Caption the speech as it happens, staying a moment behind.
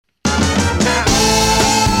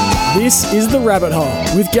This is The Rabbit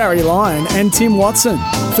Hole with Gary Lyon and Tim Watson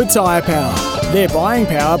for Tyre Power. Their buying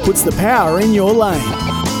power puts the power in your lane.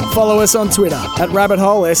 Follow us on Twitter at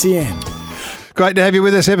RabbitHoleSEN. Great to have you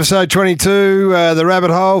with us. Episode 22, The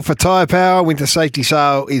Rabbit Hole for Tyre Power. Winter safety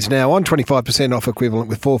sale is now on. 25% off equivalent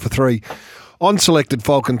with 4 for 3 on selected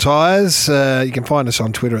Falcon tyres. You can find us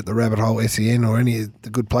on Twitter at The Rabbit Hole SEN or any of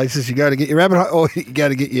the good places you go to get your rabbit hole, or you go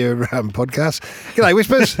to get your podcast. G'day,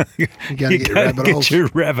 Whispers. You go to get your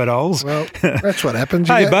rabbit holes. Well, that's what happens.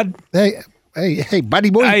 Hey, bud. Hey,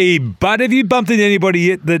 buddy boy. Hey, bud. Have you bumped into anybody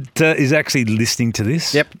yet that is actually listening to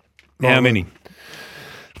this? Yep. How many?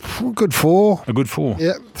 Good 4. A good 4.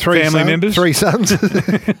 Yep. Family members? 3 sons.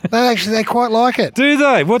 They quite like it. Do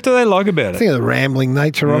they? What do they like about it? I think of the rambling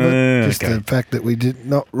nature of it. Just the fact that we did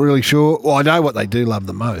not really sure. Well, I know what they do love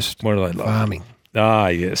the most. What do they love? Farming. Ah,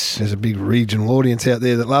 yes. There's a big regional audience out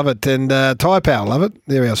there that love it. And Tyre Power love it.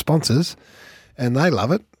 They're our sponsors. And they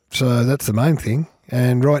love it. So that's the main thing.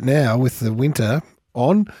 And right now, with the winter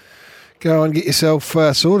on, go and get yourself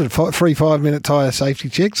sorted. Free 5-minute tyre safety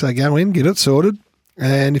check. So go in, get it sorted.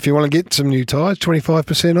 And if you want to get some new tyres,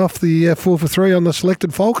 25% off the 4 for 3 on the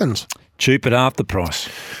selected Falcons. Cheap at half the price.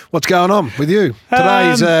 What's going on with you?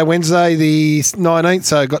 Today's Wednesday the 19th,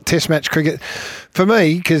 so got test match cricket. For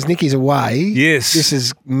me, because Nicky's away, yes, this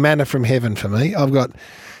is manna from heaven for me. I've got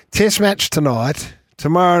test match tonight.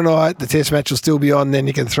 Tomorrow night, the test match will still be on. Then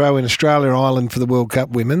you can throw in Australia Ireland for the World Cup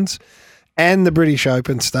Women's. And the British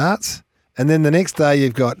Open starts. And then the next day,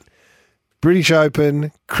 you've got British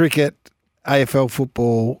Open, cricket, AFL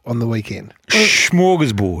football on the weekend.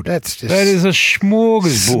 Smorgasbord. That is a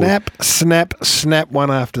smorgasbord. Snap one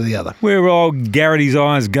after the other. Where old Garrity's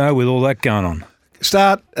eyes go with all that going on.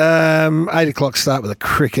 Start 8 o'clock. Start with a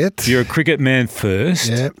cricket. You're a cricket man first.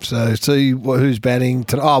 Yeah. So see who's batting.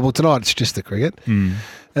 Tonight it's just the cricket. And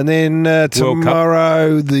then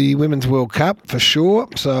tomorrow the Women's World Cup for sure.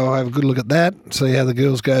 So I'll have a good look at that. See how the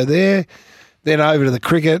girls go there. Then over to the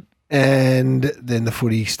cricket. And then the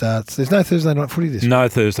footy starts. There's no Thursday night footy this week. No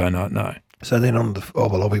Thursday night, no. So then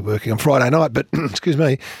I'll be working on Friday night. But, excuse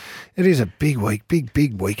me, it is a big week,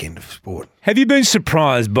 big weekend of sport. Have you been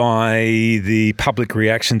surprised by the public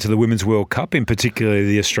reaction to the Women's World Cup, in particular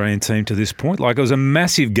the Australian team to this point? Like, it was a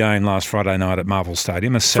massive game last Friday night at Marvel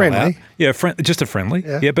Stadium, a sellout. Friendly? Yeah, just a friendly.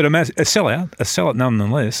 Yeah, but a sellout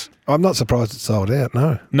nonetheless. I'm not surprised it sold out,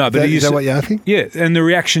 no. No, but is that what you're asking? Yeah, and the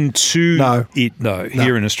reaction to it, though,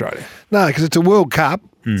 here in Australia. No, because it's a World Cup,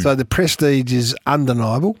 so the prestige is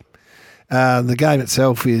undeniable. The game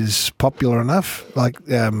itself is popular enough. Like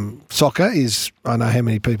soccer is, I know how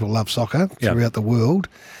many people love soccer throughout the world,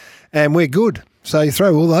 and we're good. So you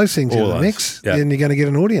throw all those things in the mix, then you're going to get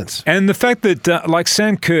an audience. And the fact that, like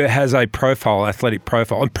Sam Kerr has a profile, athletic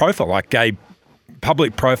profile, like a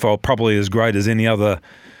public profile probably as great as any other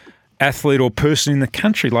athlete or person in the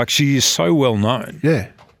country. Like, she is so well known. Yeah,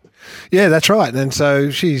 that's right. And so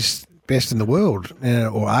she's best in the world,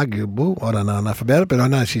 or arguable. I don't know enough about it, but I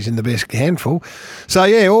know she's in the best handful. So,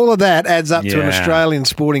 all of that adds up to an Australian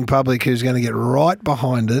sporting public who's going to get right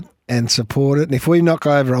behind it and support it. And if we knock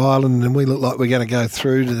over Ireland and we look like we're going to go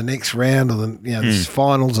through to the next round or the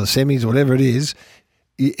finals or semis or whatever it is,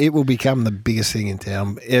 it will become the biggest thing in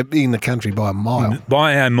town, in the country by a mile.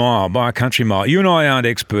 By a country mile. You and I aren't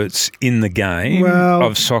experts in the game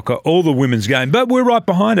of soccer or the women's game, but we're right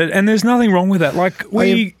behind it, and there's nothing wrong with that. Like,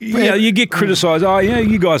 you get criticised,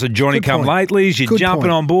 you guys are Johnny-come-latelys, you're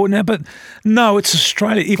jumping on board now, but no, it's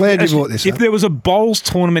Australia. Glad you brought this up. If there was a bowls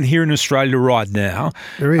tournament here in Australia right now,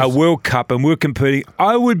 a World Cup, and we're competing,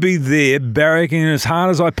 I would be there barracking as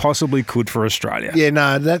hard as I possibly could for Australia. Yeah,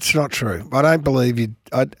 no, that's not true. I don't believe you.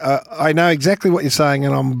 I know exactly what you're saying,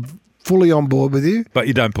 and I'm fully on board with you. But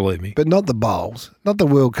you don't believe me. But not the bowls, not the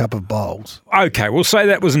World Cup of bowls. Okay, we'll say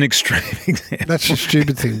that was an extreme example. That's a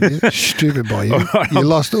stupid thing. Stupid by you. You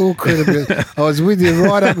lost all credibility. I was with you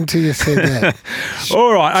right up until you said that.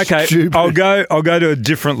 All right, okay. Stupid. I'll go to a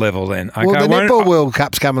different level then. Okay? Well, the netball World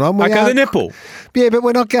Cup's coming on. The netball. Yeah, but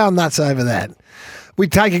we're not going nuts over that. We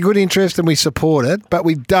take a good interest and we support it, but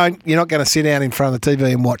we don't. You're not going to sit down in front of the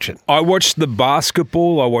TV and watch it. I watched the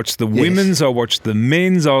basketball. I watched the women's. I watched the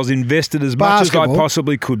men's. I was invested as much as I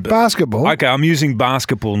possibly could be. Basketball. Okay, I'm using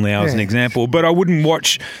basketball now as an example, but I wouldn't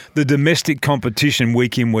watch the domestic competition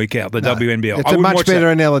week in, week out, the WNBL. It's a much better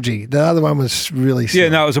analogy. The other one was really silly. Yeah,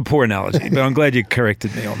 no, it was a poor analogy, but I'm glad you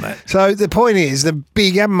corrected me on that. So the point is, the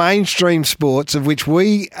bigger mainstream sports of which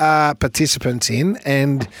we are participants in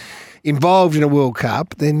and involved in a World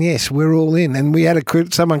Cup, then yes, we're all in. And we had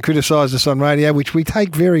someone criticised us on radio, which we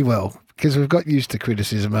take very well because we've got used to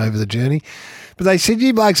criticism over the journey. But they said,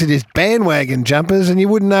 you blokes are just bandwagon jumpers and you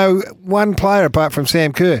wouldn't know one player apart from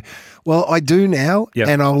Sam Kerr. Well, I do now,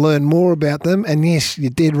 and I'll learn more about them. And yes, you're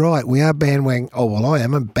dead right. We are bandwagon. Oh, well, I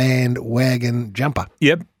am a bandwagon jumper.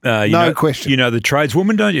 Yep. No question. You know the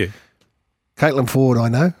tradeswoman, don't you? Caitlin Ford, I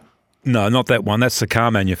know. No, not that one. That's the car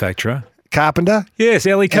manufacturer. Carpenter? Yes,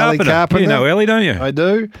 Ellie Carpenter. You know Ellie, don't you? I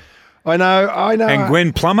do. I know. And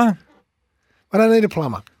Gwen Plummer? I don't need a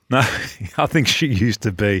plumber. No, I think she used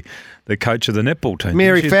to be the coach of the netball team.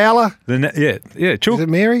 Mary Fowler? Yeah, Chook. Is it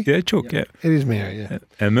Mary? Yeah, Chook, yeah. It is Mary, yeah.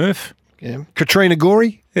 And Murph? Yeah. Katrina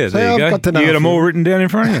Gorey? Yeah, there you go. Got to know you got them all written down in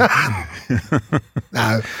front of you.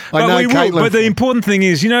 No, I know Caitlin. But the important thing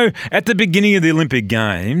is, at the beginning of the Olympic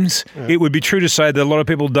Games, it would be true to say that a lot of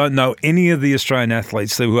people don't know any of the Australian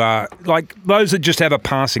athletes who are, like, those that just have a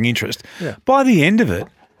passing interest. Yeah. By the end of it,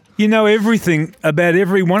 you know everything about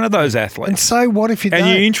every one of those athletes. And so what if you don't? And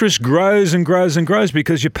your interest grows and grows and grows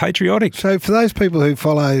because you're patriotic. So for those people who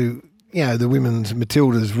follow, the women's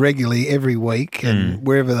Matildas regularly every week and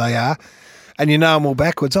wherever they are, and you know them all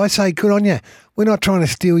backwards, I say good on you. We're not trying to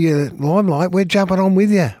steal your limelight. We're jumping on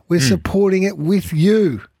with you. We're supporting it with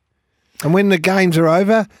you. And when the games are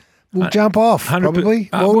over, we'll jump off, probably.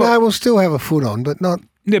 No, we'll still have a foot on, but not...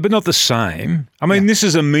 Yeah, but not the same. I mean, this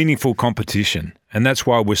is a meaningful competition, and that's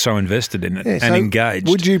why we're so invested in it and engaged.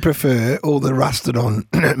 Would you prefer all the rusted-on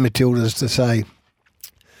Matildas to say,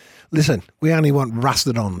 listen, we only want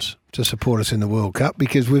rusted-ons to support us in the World Cup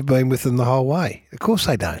because we've been with them the whole way? Of course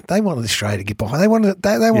they don't. They want Australia to get behind. They want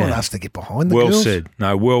us to get behind the girls. Well said.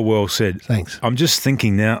 No, well said. Thanks. I'm just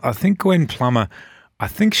thinking now, I think Gwen Plummer,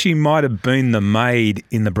 she might have been the maid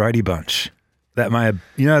in the Brady Bunch. That may have,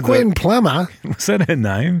 Gwen Plummer? Was that her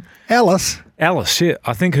name? Alice, yeah.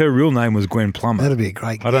 I think her real name was Gwen Plummer. That'd be a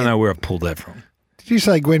great I don't know where I pulled that from. Did you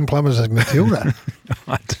say Gwen Plummer's a Matilda?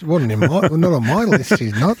 It wasn't not on my list,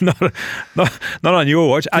 she's not. Not on your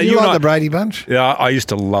watch. Do you like the Brady Bunch? Yeah, I used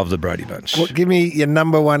to love the Brady Bunch. Well, give me your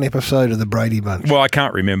number one episode of the Brady Bunch. Well, I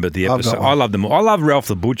can't remember the episode. I love them all. I love Ralph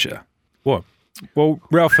the Butcher. What? Well,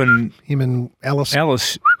 Ralph and... Him and Alice.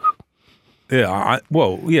 Yeah, I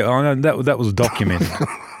know that was documented.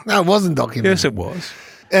 No, it wasn't documented. Yes, it was.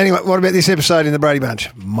 Anyway, what about this episode in the Brady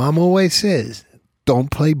Bunch? Mum always says,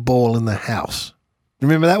 don't play ball in the house.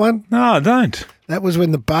 Remember that one? No, I don't. That was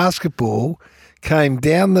when the basketball came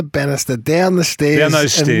down the banister, down the stairs, down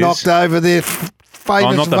those stairs, and knocked over their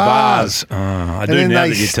famous not the vase. I do now that you tell me. And then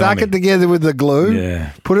they stuck it together with the glue,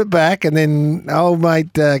 put it back, and then old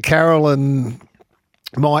mate Carol and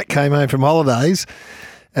Mike came home from holidays,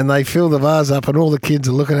 and they filled the vase up, and all the kids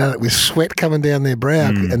are looking at it with sweat coming down their brow.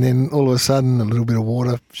 And then all of a sudden, a little bit of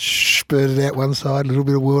water spurted out one side, a little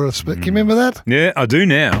bit of water spurted. Can you remember that? Yeah, I do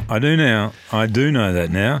now. I do know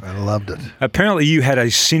that now. I loved it. Apparently, you had a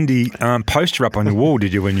Cindy poster up on your wall,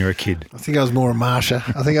 did you, when you were a kid? I think I was more a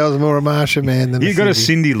Marsha. man than you got a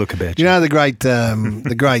Cindy look about you. You know the great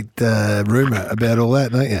rumour about all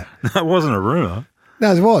that, don't you? No, it wasn't a rumour.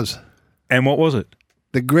 No, it was. And what was it?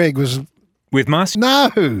 The Greg was... With Marcy? No.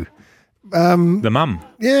 The mum?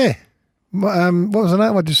 Yeah. What was her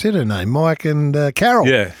name? I just said her name. Mike and Carol.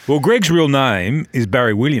 Yeah. Well, Greg's real name is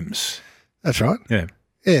Barry Williams. That's right. Yeah.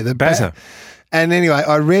 Yeah. The Bazza. And anyway,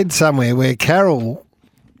 I read somewhere where Carol,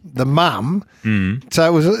 the mum, so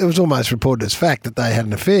it was almost reported as fact that they had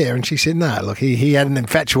an affair, and she said, no, look, he had an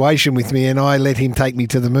infatuation with me and I let him take me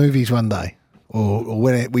to the movies one day. Or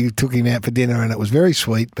when we took him out for dinner and it was very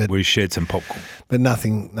sweet, but we shared some popcorn. But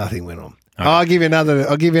nothing went on. Okay. I'll give you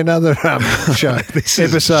another show. This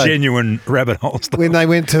episode. Is genuine rabbit hole stuff. When they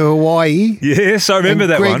went to Hawaii. Yes, I remember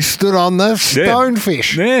that Greg one. Stood on the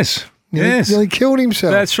stonefish. Yes. Nearly killed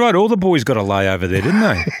himself. That's right. All the boys got a lay over there, didn't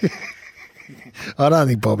they? I don't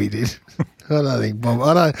think Bobby did. I don't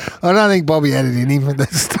think Bobby had it in him at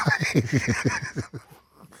that stage.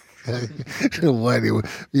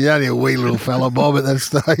 You're only a wee little fella, Bob, at that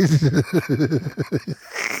stage.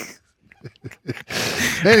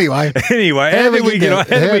 Anyway, how did we get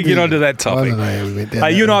onto that topic? I don't know how we went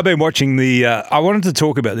down you and I have been watching I wanted to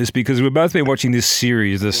talk about this because we've both been watching this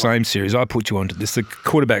series, the same series. I put you onto this, the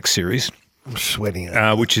quarterback series. I'm sweating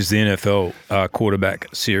it. Which is the NFL quarterback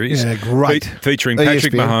series. Yeah, great. Featuring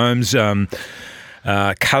Patrick Mahomes,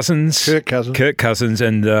 Kirk Cousins,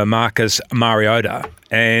 and Marcus Mariota.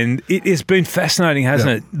 And it has been fascinating,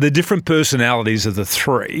 hasn't it? The different personalities of the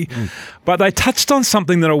three. But they touched on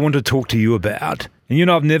something that I want to talk to you about.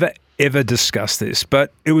 And I've never, ever discussed this,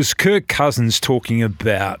 but it was Kirk Cousins talking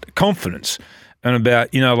about confidence and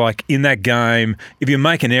about, like in that game, if you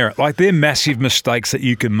make an error, like they're massive mistakes that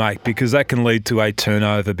you can make because that can lead to a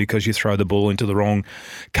turnover because you throw the ball into the wrong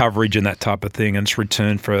coverage and that type of thing, and it's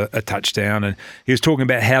returned for a touchdown. And he was talking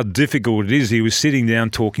about how difficult it is. He was sitting down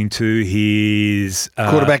talking to his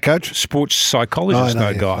quarterback coach, sports psychologist,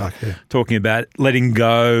 talking about letting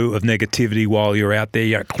go of negativity while you're out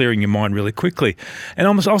there, clearing your mind really quickly. And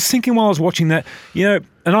I was thinking while I was watching that,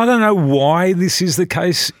 and I don't know why this is the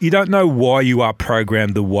case. You don't know why you are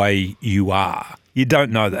programmed the way you are. You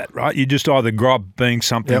don't know that, right? You just either grow up being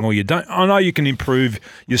something or you don't. I know you can improve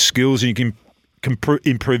your skills and you can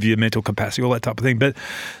improve your mental capacity, all that type of thing. But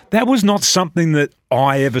that was not something that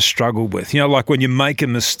I ever struggled with. Like when you make a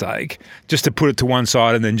mistake, just to put it to one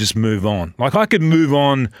side and then just move on. Like I could move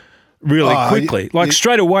on really quickly.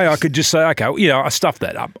 Straight away I could just say, okay, I stuffed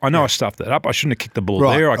that up. I know I stuffed that up. I shouldn't have kicked the ball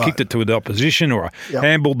there. I kicked it to the opposition, or I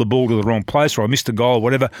handballed the ball to the wrong place, or I missed a goal or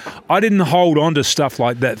whatever. I didn't hold on to stuff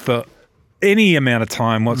like that for any amount of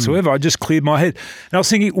time whatsoever. I just cleared my head. And I was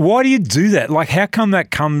thinking, why do you do that? Like, how come that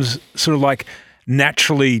comes sort of like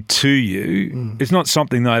naturally to you? It's not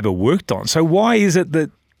something they ever worked on. So why is it that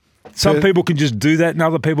some people can just do that and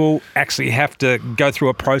other people actually have to go through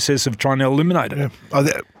a process of trying to eliminate it?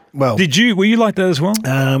 Well, were you like that as well?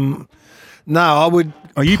 No, I would.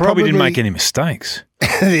 Oh, you probably didn't make any mistakes.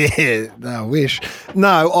 No, I wish.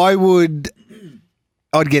 No,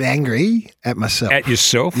 I'd get angry at myself. At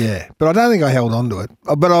yourself? Yeah, but I don't think I held on to it.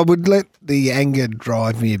 But I would let the anger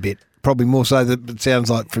drive me a bit. Probably more so that it sounds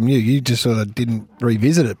like from you. You just sort of didn't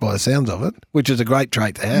revisit it by the sounds of it, which is a great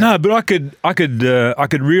trait to have. No, but I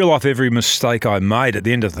could reel off every mistake I made at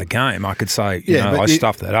the end of the game. I could say, I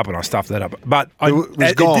stuffed that up and I stuffed that up. But it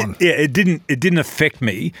was gone. It didn't affect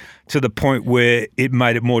me to the point where it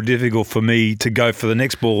made it more difficult for me to go for the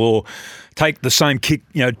next ball or take the same kick,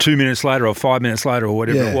 2 minutes later or 5 minutes later or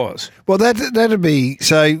whatever it was. Well, that'd be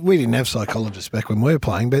so. We didn't have psychologists back when we were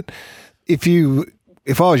playing, but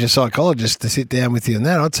if I was your psychologist to sit down with you on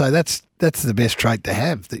that, I'd say that's the best trait to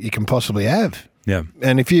have that you can possibly have. Yeah.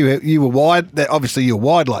 And if you were wide, obviously you're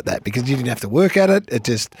wide like that because you didn't have to work at it. It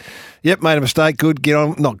just, made a mistake, good, get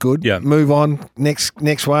on, not good, move on,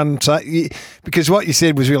 next one. So because what you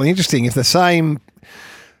said was really interesting. If the same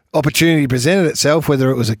opportunity presented itself, whether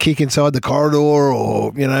it was a kick inside the corridor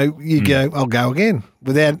or, you go, I'll go again.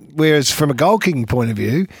 Whereas from a goal kicking point of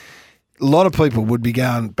view, a lot of people would be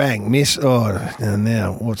going, bang, miss. Oh,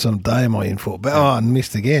 now what sort of day am I in for? But and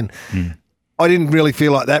missed again. I didn't really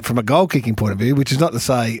feel like that from a goal kicking point of view, which is not to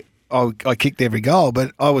say I kicked every goal,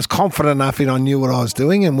 but I was confident enough I knew what I was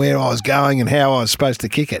doing and where I was going and how I was supposed to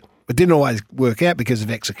kick it. It didn't always work out because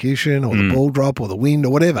of execution or the ball drop or the wind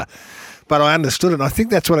or whatever. But I understood it. And I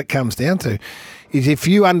think that's what it comes down to, is if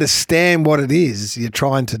you understand what it is you're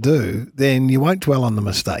trying to do, then you won't dwell on the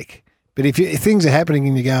mistake. But if things are happening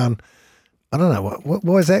and you're going, I don't know,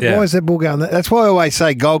 why is that? Yeah. Why is that ball going? That's why I always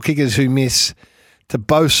say goal kickers who miss to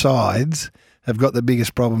both sides have got the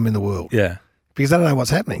biggest problem in the world. Yeah. Because they don't know what's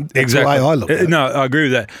happening. That's exactly. the way I look at it. No, I agree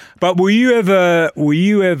with that. But were you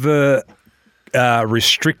ever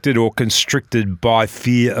restricted or constricted by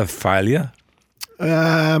fear of failure?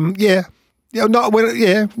 Yeah. Yeah,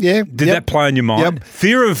 Did that play on your mind? Yep.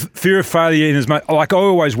 Fear of failure in as much, like I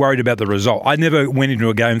always worried about the result. I never went into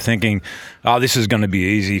a game thinking, this is going to be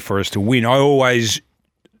easy for us to win. I always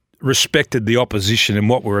respected the opposition and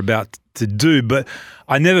what we're about to do, but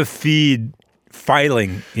I never feared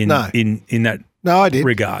failing in that I did.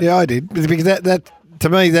 regard. Yeah, I did. Because that to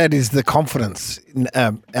me, that is the confidence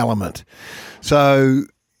element. So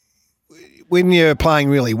when you're playing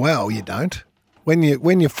really well, you don't. When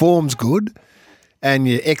your form's good and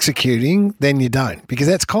you're executing, then you don't, because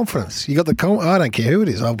that's confidence. You got the I don't care who it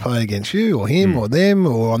is. I'll play against you or him or them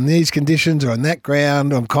or on these conditions or on that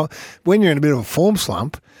ground. When you're in a bit of a form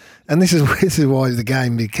slump, and this is why the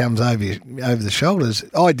game becomes over the shoulders.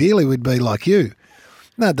 Ideally, we'd be like you.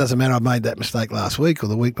 No, it doesn't matter. I made that mistake last week or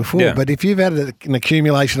the week before. Yeah. But if you've had an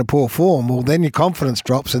accumulation of poor form, well, then your confidence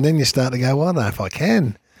drops, and then you start to go, well, I don't know if I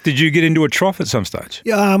can. Did you get into a trough at some stage?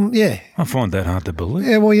 Yeah. I find that hard to believe.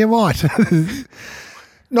 Yeah, well, you might. It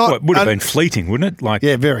would have been fleeting, wouldn't it?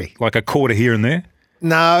 Yeah, very. Like a quarter here and there?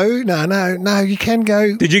 No. You can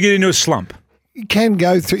go. Did you get into a slump? You can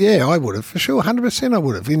go through. Yeah, I would have, for sure. 100% I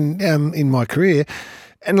would have in my career.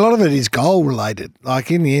 And a lot of it is goal related. Like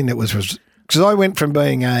in the end, it was because I went from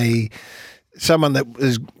being someone that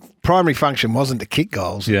was primary function wasn't to kick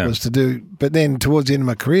goals. Yeah. It was to do. But then towards the end of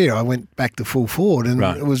my career, I went back to full forward, and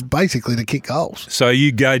Right. it was basically to kick goals. So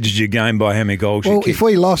you gauged your game by how many goals you Well, kicked. if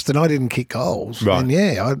we lost and I didn't kick goals, Right.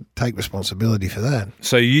 then I'd take responsibility for that.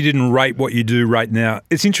 So you didn't rate what you do right now.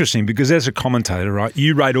 It's interesting because as a commentator, right,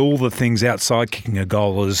 you rate all the things outside kicking a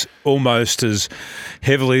goal as almost as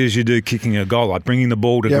heavily as you do kicking a goal, like bringing the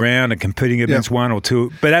ball to Yep. ground and competing against one or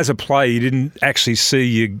two. But as a player, you didn't actually see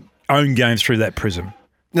your own game through that prism.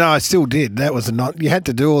 No, I still did. That was you had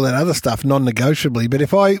to do all that other stuff non-negotiably. But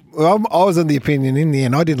if I was of the opinion in the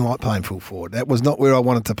end, I didn't like playing full forward. That was not where I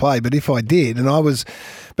wanted to play. But if I did, and I was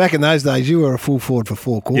back in those days, you were a full forward for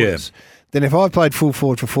 4 quarters. Yeah. Then if I played full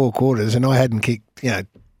forward for 4 quarters and I hadn't kicked,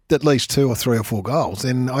 at least 2 or 3 or 4 goals,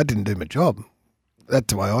 then I didn't do my job. That's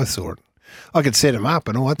the way I saw it. I could set them up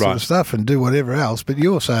and all that sort of stuff and do whatever else. But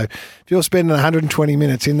if you're spending 120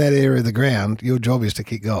 minutes in that area of the ground, your job is to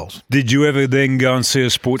kick goals. Did you ever then go and see a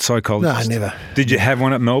sports psychologist? No, never. Did you have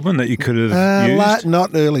one at Melbourne that you could have used?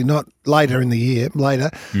 Not early, not later in the year,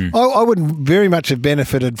 later. I would very much have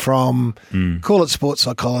benefited from, call it sports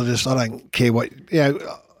psychologist, I don't care what,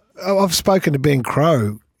 I've spoken to Ben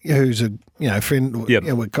Crowe, who's a friend, Yep.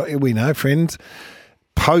 we know, friends,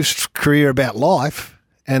 post-career about life,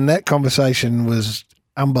 and that conversation was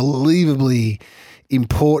unbelievably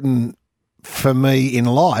important for me in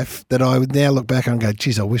life that I would now look back and go,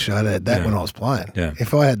 geez, I wish I had that when I was playing. Yeah.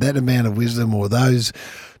 If I had that amount of wisdom or those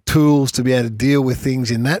tools to be able to deal with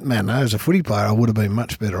things in that manner as a footy player, I would have been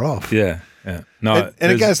much better off. Yeah. No,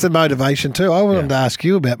 And it goes to motivation too. I wanted to ask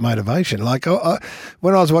you about motivation. Like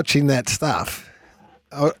when I was watching that stuff,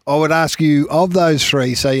 I would ask you, of those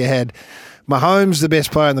 3, so you had Mahomes, the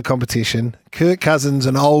best player in the competition, Kirk Cousins,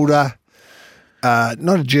 an older,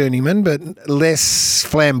 not a journeyman, but less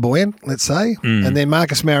flamboyant, let's say, and then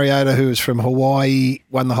Marcus Mariota, who was from Hawaii,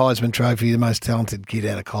 won the Heisman Trophy, the most talented kid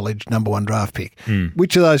out of college, number 1 draft pick.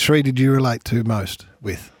 Which of those 3 did you relate to most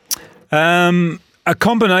with? a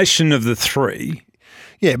combination of the 3.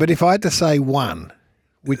 Yeah, but if I had to say one,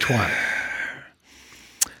 which one?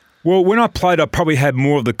 Well, when I played, I probably had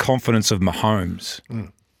more of the confidence of Mahomes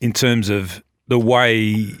in terms of the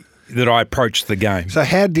way that I approached the game. So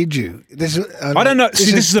how did you? I don't know.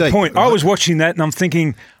 See, this is the deep, point. right? I was watching that and I'm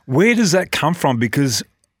thinking, where does that come from? Because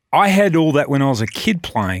I had all that when I was a kid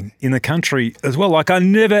playing in the country as well. Like I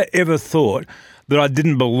never ever thought that I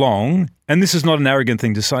didn't belong, and this is not an arrogant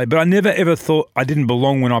thing to say, but I never ever thought I didn't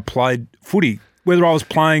belong when I played footy. Whether I was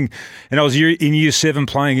playing, and I was in year 7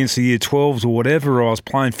 playing against the year 12s or whatever, or I was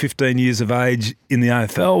playing 15 years of age in the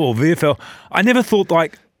AFL or VFL, I never thought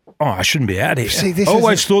like, oh, I shouldn't be out here. See, I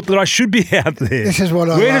always thought that I should be out there. This is what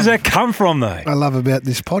I Where love. does that come from, though? I love about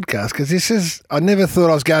this podcast because I never thought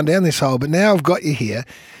I was going down this hole, but now I've got you here.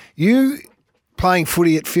 You playing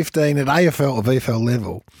footy at 15 at AFL or VFL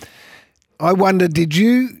level. I wonder, did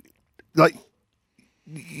you, like,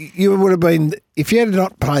 you would have been, if you had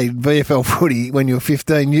not played VFL footy when you were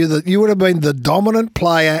 15, you would have been the dominant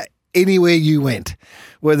player anywhere you went,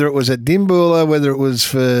 whether it was at Dimboola, whether it was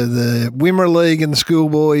for the Wimmera League and the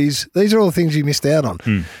schoolboys. These are all the things you missed out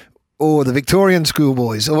on. Or the Victorian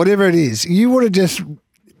schoolboys or whatever it is. You would have just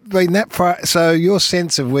been that far. So your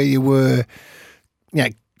sense of where you were,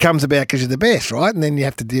 comes about because you're the best, right? And then you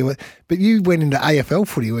have to deal with. But you went into AFL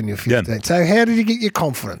footy when you were 15. Yeah. So how did you get your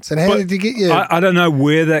confidence? And how did you get your? I don't know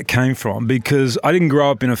where that came from because I didn't grow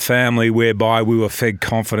up in a family whereby we were fed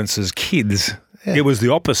confidence as kids. Yeah. It was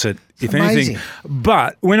the opposite, if anything.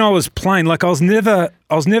 But when I was playing, like I was never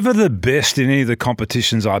the best in any of the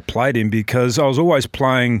competitions I played in because I was always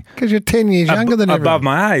playing. Because you're 10 years younger than everyone. Above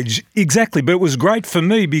my age, exactly. But it was great for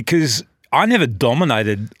me because I never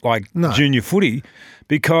dominated junior footy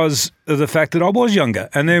because of the fact that I was younger.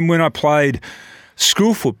 And then when I played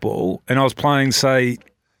school football and I was playing, say,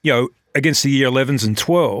 against the year 11s and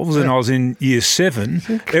 12s, and I was in year 7,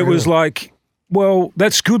 it was like. Well,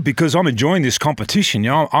 that's good because I'm enjoying this competition.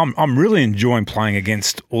 I'm really enjoying playing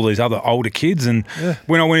against all these other older kids. And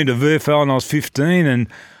when I went into VFL and I was 15 and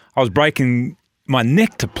I was breaking my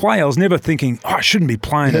neck to play, I was never thinking, I shouldn't be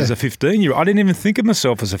playing as a 15-year-old. I didn't even think of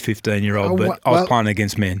myself as a 15-year-old, but I was playing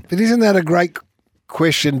against men. But isn't that a great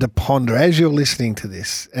question to ponder as you're listening to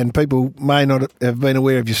this? And people may not have been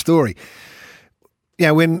aware of your story.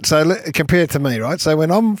 Compared to me, right? So when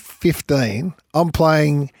I'm 15, I'm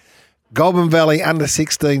playing Goulburn Valley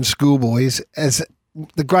under-16 schoolboys as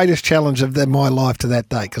the greatest challenge of my life to that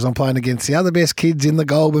day because I'm playing against the other best kids in the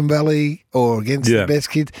Goulburn Valley or against the best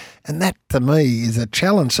kids, and that to me is a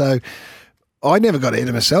challenge. So I never got ahead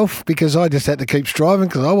of myself because I just had to keep striving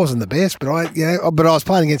because I wasn't the best, but I was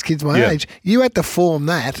playing against kids my age. You had to form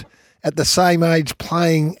that at the same age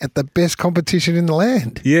playing at the best competition in the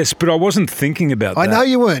land. Yes, but I wasn't thinking about that. I know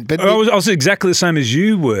you weren't. But I was exactly the same as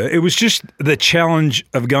you were. It was just the challenge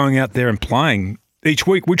of going out there and playing each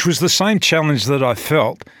week, which was the same challenge that I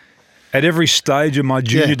felt at every stage of my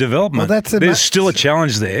junior development. Well, there's still a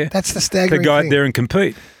challenge there. That's the staggering to go thing. out there and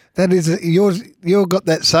compete. That is, you've got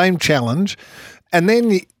that same challenge. And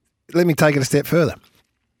then let me take it a step further.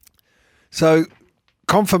 So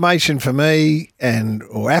confirmation for me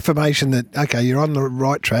or affirmation that, okay, you're on the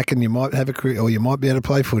right track and you might have a career or you might be able to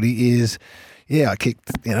play footy is, I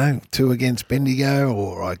kicked, 2 against Bendigo,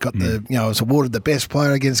 or I got I was awarded the best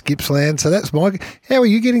player against Gippsland. So that's how are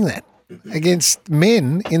you getting that against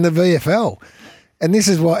men in the VFL? And this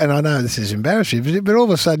is and I know this is embarrassing, but all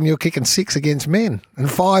of a sudden you're kicking 6 against men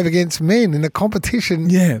and 5 against men in a competition.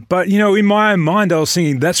 Yeah, but in my own mind, I was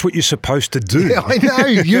thinking that's what you're supposed to do. Yeah,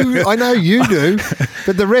 I know you do,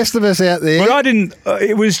 but the rest of us out there. But I didn't.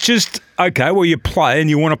 It was just okay. Well, you play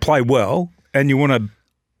and you want to play well, and you want to,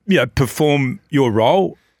 perform your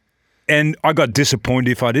role. And I got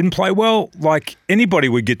disappointed if I didn't play well. Like anybody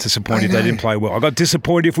would get disappointed if they didn't play well. I got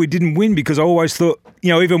disappointed if we didn't win because I always thought,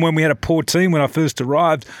 even when we had a poor team when I first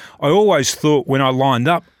arrived, I always thought when I lined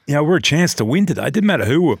up, we're a chance to win today. It didn't matter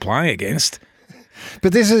who we were playing against.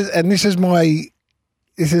 But this is my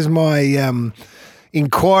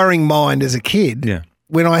inquiring mind as a kid. Yeah.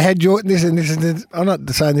 When I had I'm not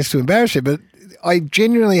saying this to embarrass you, but I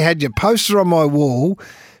genuinely had your poster on my wall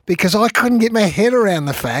because I couldn't get my head around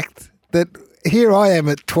the fact that here I am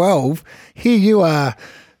at 12, here you are,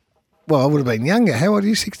 well, I would have been younger. How old are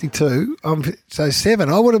you? 62. So 7.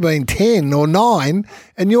 I would have been 10 or 9,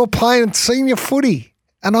 and you're playing senior footy.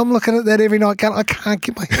 And I'm looking at that every night going, I can't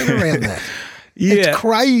get my head around that. Yeah. It's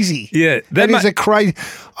crazy. Yeah. That is a crazy...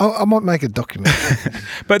 I might make a documentary.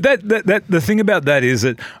 But that the thing about that is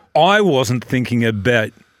that I wasn't thinking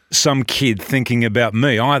about some kid thinking about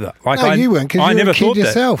me either. No, you weren't, because you were a kid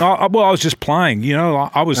yourself. I was just playing.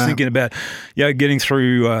 I was thinking about getting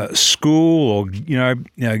through school or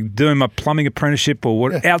doing my plumbing apprenticeship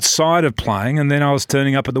or outside of playing, and then I was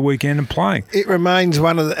turning up at the weekend and playing. It remains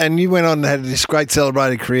and you went on and had this great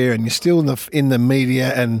celebrated career, and you're still in the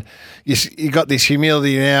media, and you got this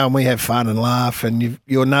humility now, and we have fun and laugh, and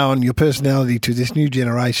you're known, your personality to this new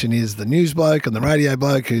generation is the news bloke and the radio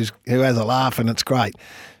bloke who has a laugh, and it's great.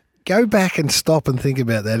 Go back and stop and think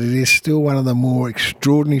about that. It is still one of the more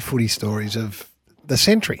extraordinary footy stories of the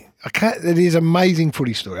century. It is an amazing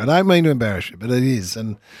footy story. I don't mean to embarrass you, but it is.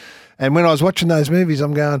 And when I was watching those movies,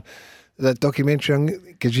 I'm going, that documentary,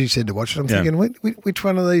 because you said to watch it, I'm thinking, which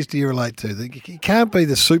one of these do you relate to? You can't be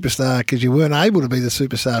the superstar because you weren't able to be the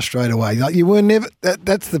superstar straight away. Like you were never.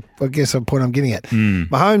 That's the point I'm getting at.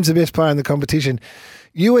 Mahomes, the best player in the competition.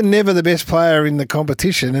 You were never the best player in the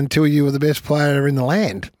competition until you were the best player in the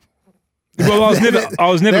land. Well, I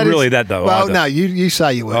was never really that though. Well, either. No, you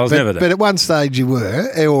say you were. I was never that. But at one stage you were,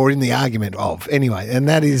 or in the argument of, anyway, and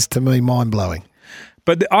that is to me mind blowing.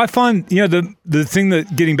 But I find, the thing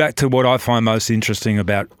that getting back to what I find most interesting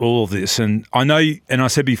about all of this, and I know, and I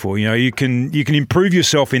said before, you can improve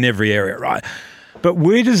yourself in every area, right? But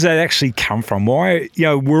where does that actually come from? Why,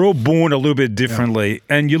 we're all born a little bit differently.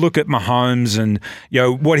 Yeah. And you look at Mahomes and,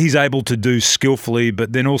 what he's able to do skillfully,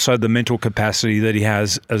 but then also the mental capacity that he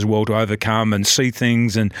has as well to overcome and see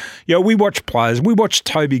things. And, we watch players. We watch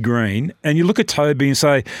Toby Green, and you look at Toby and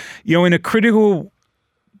say, in a critical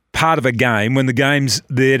part of a game, when the game's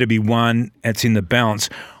there to be won, it's in the balance,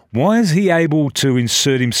 why is he able to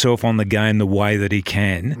insert himself on the game the way that he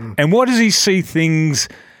can? And why does he see things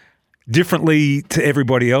differently to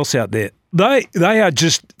everybody else out there? They are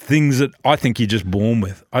just things that I think you're just born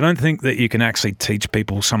with. I don't think that you can actually teach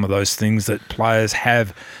people some of those things that players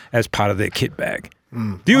have as part of their kit bag.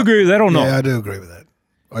 Do you agree with that or not? Yeah, I do agree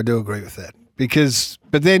with that.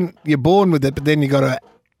 But then you're born with it, but then you got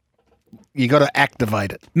to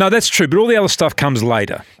activate it. No, that's true. But all the other stuff comes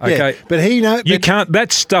later. Okay, yeah, but you can't.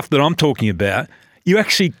 That stuff that I'm talking about,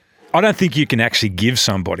 I don't think you can actually give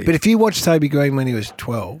somebody. But if you watch Toby Green when he was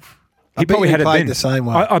 12. He probably had it then. The same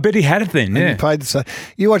way. I bet he had it then, yeah. He played the same.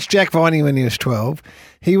 You watch Jack Viney when he was 12.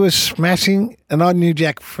 He was smashing, and I knew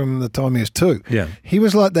Jack from the time he was 2. Yeah. He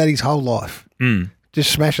was like that his whole life,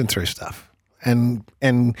 just smashing through stuff. And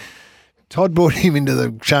Todd brought him into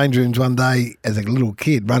the change rooms one day as a little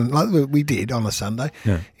kid, running like we did on a Sunday.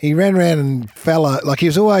 Yeah. He ran around and fell over, like he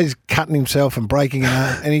was always cutting himself and breaking it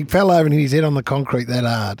up, and he fell over and hit his head on the concrete that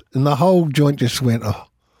hard, and the whole joint just went, oh.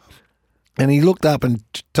 And he looked up and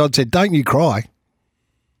Todd said, "Don't you cry."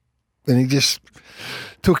 And he just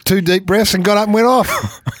took 2 deep breaths and got up and went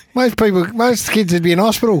off. Most kids would be in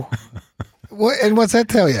hospital. And what's that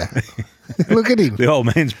tell you? Look at him. The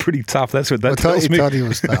old man's pretty tough. That's what that tells me. He thought he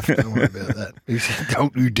was tough. Don't worry about that. He said,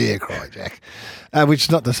 don't you dare cry, Jack. Which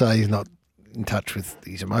is not to say he's not in touch with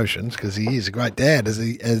his emotions, because he is a great dad, as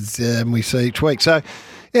we see each week. So,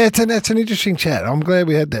 yeah, it's an interesting chat. I'm glad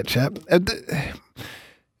we had that chat.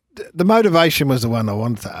 The motivation was the one I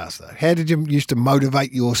wanted to ask, though. How did you used to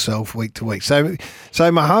motivate yourself week to week? So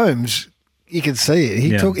Mahomes, you can see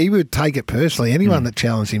it. He would take it personally. Anyone that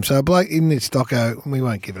challenged him. So a bloke in this stocko, we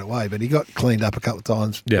won't give it away, but he got cleaned up a couple of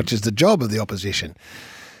times, which is the job of the opposition.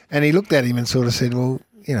 And he looked at him and sort of said, well,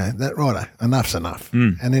 that righto, enough's enough.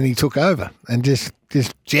 And then he took over and just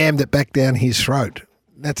jammed it back down his throat.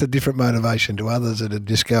 That's a different motivation to others that would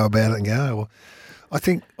just go about it and go, oh, well, I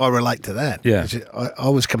think I relate to that. Yeah. I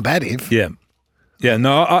was combative. Yeah. Yeah,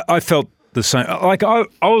 no, I felt the same. Like I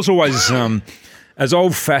was always, as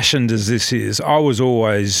old-fashioned as this is, I was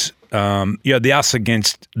always, the us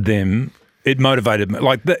against them, it motivated me.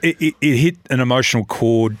 Like it hit an emotional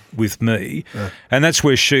chord with me. Yeah. And that's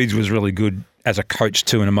where Sheeds was really good as a coach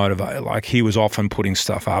too and a motivator. Like he was often putting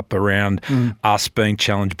stuff up around us being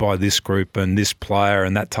challenged by this group and this player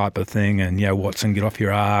and that type of thing, and Watson, get off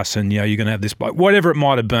your ass, and you're going to have this bloke, whatever it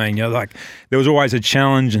might have been. Like there was always a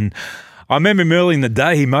challenge. And I remember him early in the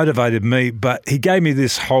day, he motivated me, but he gave me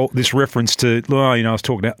this reference to, I was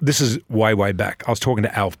talking about, this is way back. I was talking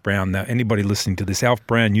to Alf Brown. Now, anybody listening to this, Alf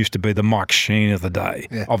Brown used to be the Mike Sheen of the day,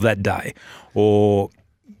 of that day, or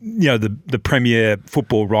the premier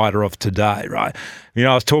football writer of today, right?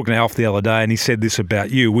 I was talking to Alf the other day and he said this about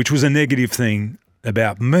you, which was a negative thing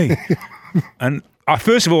about me. And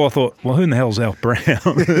first of all, I thought, well, who in the hell's Alf Brown?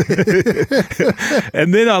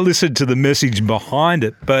 And then I listened to the message behind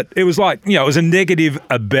it, but it was like, it was a negative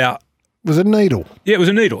about... It was a needle. Yeah, it was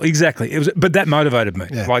a needle, exactly. But that motivated me.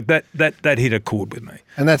 Yeah. Like that hit a chord with me.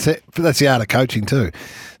 And that's it. That's the art of coaching too.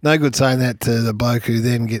 No good saying that to the bloke who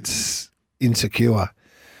then gets insecure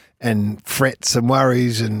and frets and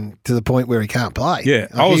worries, and to the point where he can't play. Yeah,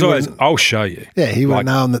 I'll show you. Yeah, he would have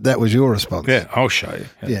known that was your response. Yeah, I'll show you.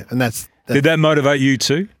 Yeah, and that's did that motivate you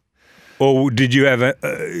too? Or did you have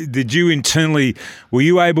did you internally, were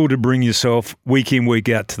you able to bring yourself week in, week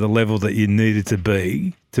out to the level that you needed to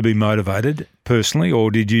be motivated personally,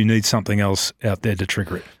 or did you need something else out there to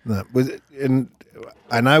trigger it? No, and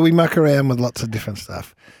I know we muck around with lots of different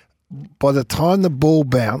stuff. By the time the ball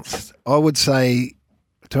bounced, I would say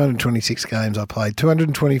 226 games I played,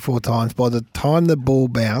 224 times. By the time the ball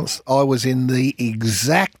bounced, I was in the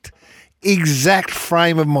exact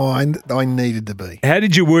frame of mind I needed to be. How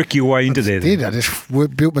did you work your way into there? I just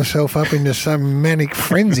built myself up into some manic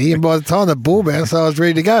frenzy, and by the time the ball bounced, I was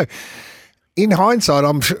ready to go. In hindsight,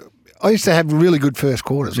 I used to have really good first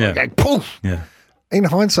quarters. Yeah. Like, poof! Yeah. In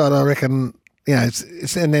hindsight, I reckon,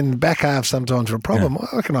 it's and then back half sometimes are a problem. Yeah.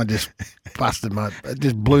 I reckon I just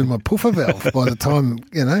blew my puffer valve by the time,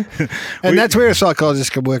 And that's where a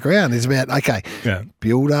psychologist can work around. It's about,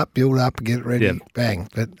 build up, get ready, bang.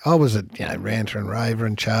 But I was a, ranter and raver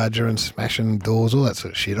and charger and smashing doors, all that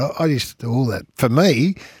sort of shit. I used to do all that for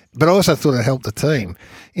me, but I also thought it helped the team.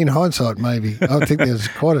 In hindsight, maybe. I think there was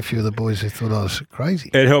quite a few of the boys who thought I was crazy.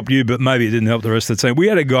 It helped you, but maybe it didn't help the rest of the team. We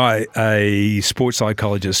had a guy, a sports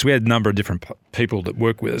psychologist. We had a number of different people that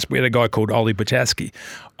worked with us. We had a guy called Ollie Bachaski.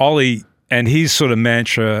 Ollie, and his sort of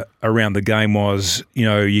mantra around the game was,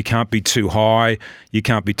 you can't be too high, you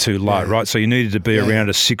can't be too low, right? So you needed to be around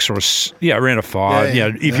a 6 or around a 5.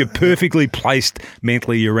 If you're perfectly placed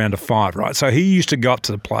mentally, you're around a 5, right? So he used to go up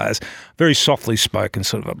to the players, very softly spoken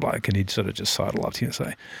sort of a bloke, and he'd sort of just sidle up to you and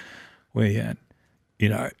say, where you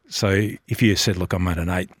at? So if you said, look, I'm at an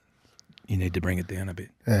 8, you need to bring it down a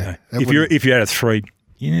bit. Yeah, if you're at a 3,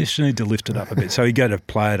 you just need to lift it up a bit. So he'd go to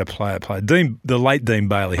player. The late Dean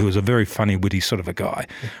Bailey, who was a very funny, witty sort of a guy,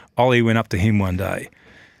 Ollie went up to him one day,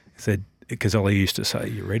 said, because Ollie used to say,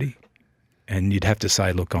 you ready? And you'd have to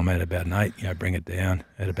say, look, I'm at about an 8, bring it down.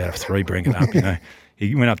 At about a 3, bring it up,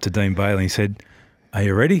 He went up to Dean Bailey and he said, are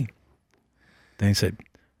you ready? Then he said,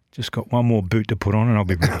 just got one more boot to put on and I'll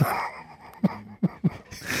be ready.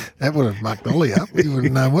 That would have mucked Ollie up. He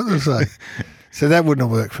wouldn't know what to say. So that wouldn't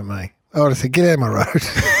have worked for me. I would have said, get out of my road.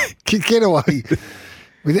 get away.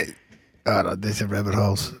 With it. Oh, no, there's a rabbit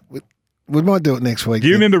holes. We might do it next week. Do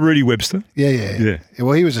you remember Rudy Webster? Yeah.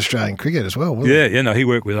 Well, he was Australian cricket as well, wasn't he? No, he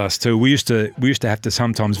worked with us too. We used to have to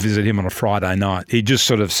sometimes visit him on a Friday night. He'd just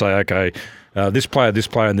sort of say, okay, this player,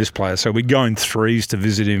 and this player. So we'd go in threes to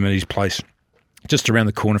visit him at his place just around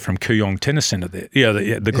the corner from Kooyong Tennis Centre there.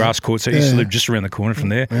 The grass court. So he used to live just around the corner from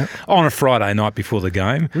there on a Friday night before the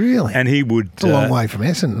game. Really? And he would... It's a long way from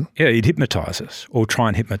Essendon. Yeah, he'd hypnotise us or try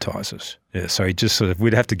and hypnotise us. Yeah, so he just sort of,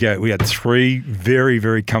 we'd have to go. We had 3 very,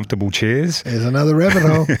 very comfortable chairs. There's another rabbit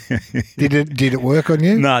hole. Did it work on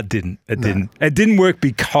you? No, it didn't. Didn't. It didn't work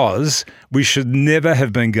because we should never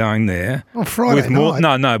have been going there. On Friday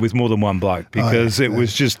night. With more than one bloke, because it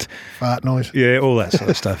was just fart noise. Yeah, all that sort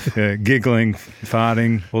of stuff. Yeah, giggling,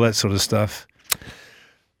 farting, all that sort of stuff.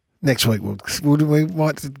 Next week we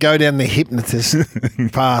might go down the hypnotist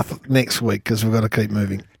path next week because we've got to keep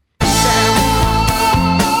moving.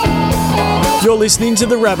 You're listening to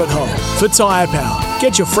The Rabbit Hole for Tyre Power.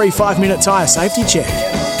 Get your free 5-minute tyre safety check.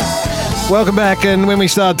 Welcome back, and when we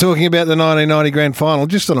started talking about the 1990 Grand Final,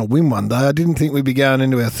 just on a whim one day, I didn't think we'd be going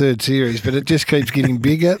into our 3rd series, but it just keeps getting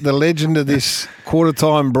bigger. The legend of this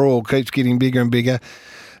quarter-time brawl keeps getting bigger and bigger.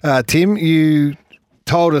 Tim, you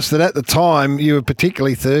told us that at the time you were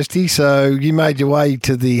particularly thirsty, so you made your way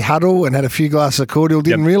to the huddle and had a few glasses of cordial.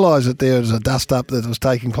 Didn't realise that there was a dust-up that was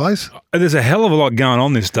taking place. There's a hell of a lot going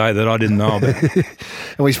on this day that I didn't know about. And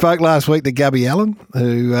we spoke last week to Gubby Allen,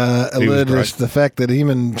 who alerted us to the fact that him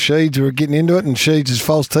and Sheeds were getting into it, and Sheeds'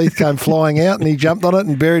 false teeth came flying out and he jumped on it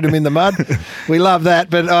and buried him in the mud. We love that,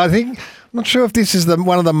 but I think... I'm not sure if this is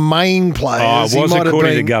one of the main players. Oh, it was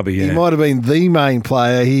according to Gubby, yeah. He might have been the main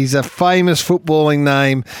player. He's a famous footballing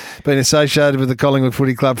name, been associated with the Collingwood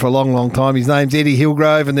Footy Club for a long, long time. His name's Eddie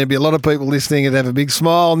Hillgrove, and there'll be a lot of people listening and have a big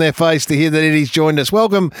smile on their face to hear that Eddie's joined us.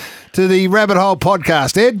 Welcome to the Rabbit Hole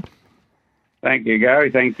podcast, Ed. Thank you,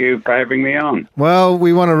 Gary. Thank you for having me on. Well,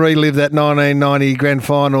 we want to relive that 1990 Grand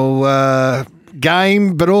Final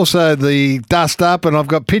game, but also the dust up, and I've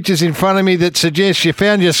got pictures in front of me that suggest you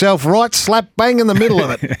found yourself right slap bang in the middle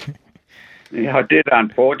of it. Yeah, I did,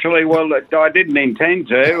 unfortunately. Well, I didn't intend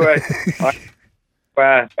to.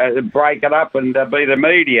 I break it up and be the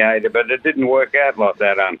mediator, but it didn't work out like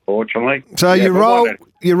that, unfortunately. So your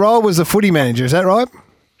role was the footy manager, is that right?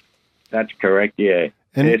 That's correct, yeah.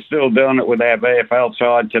 And they're still doing it with our VFL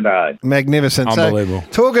side today. Magnificent. Unbelievable.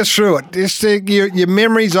 So, talk us through it. Just your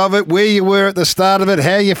memories of it, where you were at the start of it,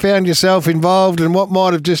 how you found yourself involved, and what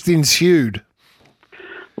might have just ensued.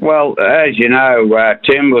 Well, as you know,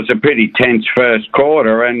 Tim, was a pretty tense first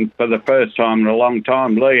quarter, and for the first time in a long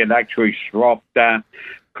time, Lee had actually swapped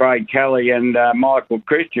Craig Kelly and Michael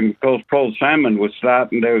Christian because Paul Salmon was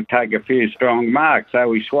starting to take a few strong marks. So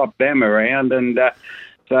we swapped them around, and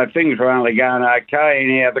so things were only going okay.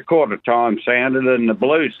 Anyhow, the quarter time sounded and the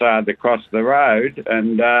Blues started to cross the road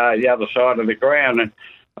and the other side of the ground. And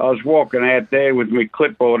I was walking out there with my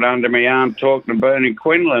clipboard under my arm talking to Bernie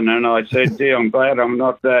Quinlan, and I said, gee, I'm glad I'm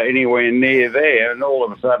not anywhere near there. And all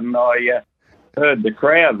of a sudden I heard the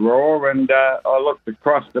crowd roar, and I looked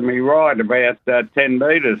across to me right about 10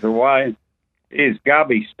 metres away. Here's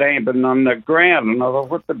Gubby stamping on the ground. And I thought,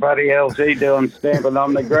 what the bloody hell's he doing stamping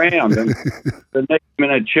on the ground? And the next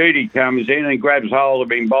minute, Chooty comes in and grabs hold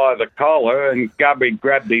of him by the collar, and Gubby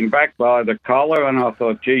grabbed him back by the collar. And I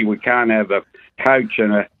thought, gee, we can't have a coach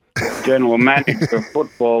and a general manager of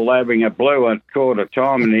football having a blue at quarter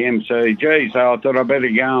time in the MCG. So I thought I'd better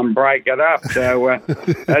go and break it up. So as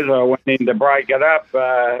I went in to break it up,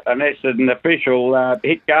 an Essendon official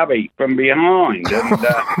hit Gubby from behind. And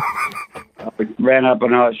I ran up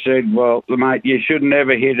and I said, well, mate, you should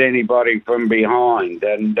never hit anybody from behind.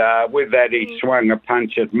 And with that, he swung a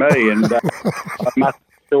punch at me, and I must have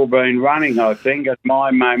still been running, I think. At my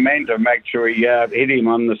momentum actually hit him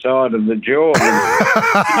on the side of the jaw.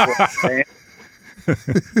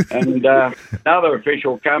 And another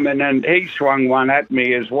official come in and he swung one at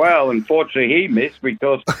me as well. Unfortunately, he missed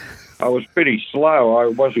because I was pretty slow. I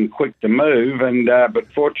wasn't quick to move, and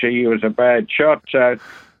but fortunately, he was a bad shot. So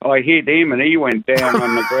I hit him and he went down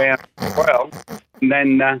on the ground as well. And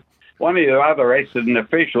then one of the other Essendon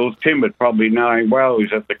officials, Tim would probably know him well,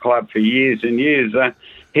 who's at the club for years and years,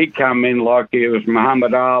 he come in like he was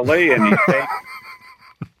Muhammad Ali, and he said,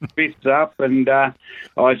 fists up, and I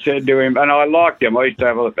said to him, and I liked him, I used to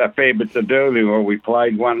have a fair bit to do with him where we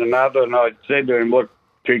played one another, and I said to him, look,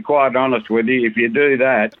 to be quite honest with you, if you do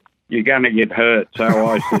that, you're going to get hurt, so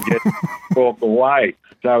I suggest walk away.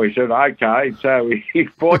 So he said, okay. So he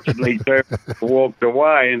fortunately walked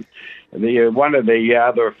away, and one of the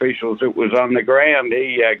other officials that was on the ground,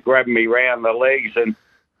 he grabbed me round the legs, and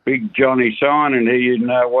big Johnny Simon, who you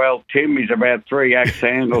know well, Tim, he's about 3 axe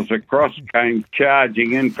handles across, came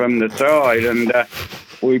charging in from the side, and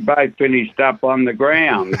we both finished up on the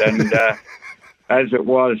ground. And as it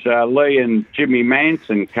was, Lee and Jimmy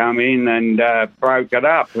Manson come in and broke it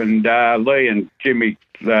up, and Lee and Jimmy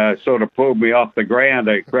sort of pulled me off the ground.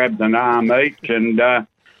 They grabbed an arm each, and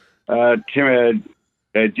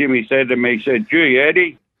Jimmy said to me, he said, gee,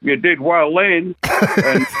 Eddie, you did well then.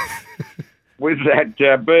 And with that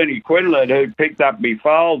Bernie Quinlan, who picked up my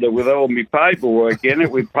folder with all my paperwork in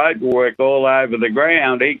it, with paperwork all over the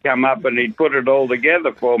ground. He come up and he'd put it all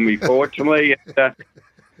together for me, fortunately, and,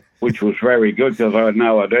 which was very good because I had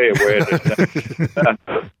no idea where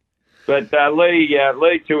to But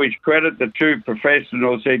Lee, to his credit, the true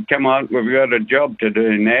professional, said, come on, we've got a job to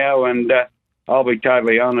do now. And I'll be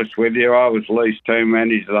totally honest with you, I was Lee's team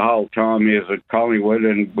manager the whole time he was at Collingwood,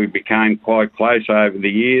 and we became quite close over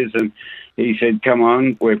the years. And he said, come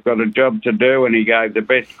on, we've got a job to do. And he gave the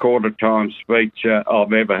best quarter-time speech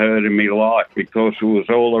I've ever heard in my life, because it was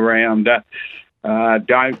all around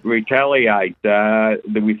don't retaliate.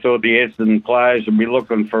 We thought the Essendon players would be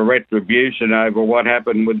looking for retribution over what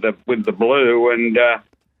happened with the Blue, and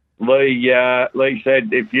Lee said,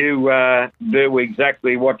 if you do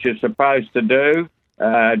exactly what you're supposed to do,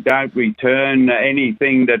 don't return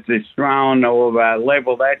anything that is thrown or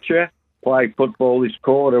levelled at you, play football this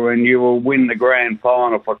quarter, and you will win the grand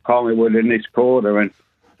final for Collingwood in this quarter. And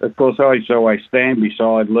of course, I used to always stand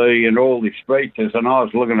beside Lee in all his speeches, and I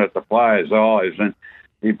was looking at the players' eyes, and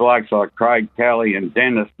the blokes like Craig Kelly and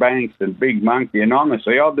Dennis Banks and Big Monkey, and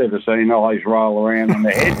honestly, I've never seen eyes roll around in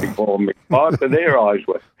their head before me. But their eyes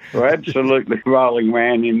were absolutely rolling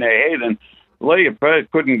around in their head, and Lee at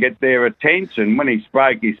first couldn't get their attention. When he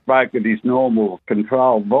spoke with his normal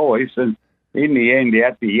controlled voice, and in the end, he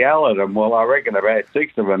had to yell at them. Well, I reckon about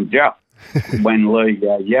 6 of them jumped when Lee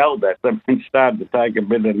yelled at them and started to take a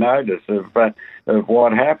bit of notice of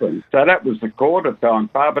what happened. So that was the quarter time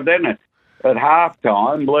part. But then at half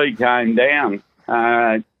time, Lee came down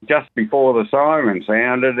just before the siren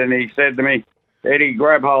sounded, and he said to me, Eddie,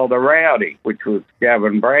 grab hold of Rowdy, which was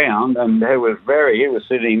Gavin Brown, and he was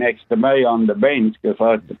sitting next to me on the bench because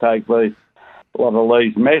I had to take a lot of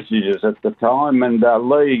Lee's messages at the time, and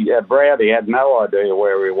Browdy had no idea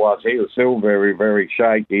where he was. He was still very, very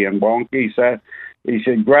shaky and wonky, so he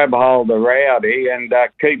said, grab hold of Rowdy and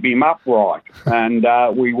keep him upright. And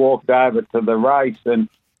we walked over to the race, and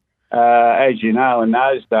as you know, in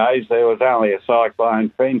those days, there was only a cyclone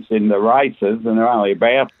fence in the races, and they're only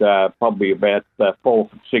probably about 4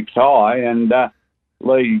 foot 6 high, and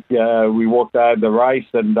Lee, we walked over the race,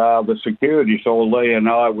 and the security saw Lee and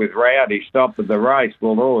I with Rowdy stop at the race.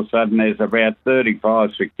 Well, all of a sudden, there's about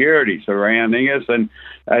 35 security surrounding us, and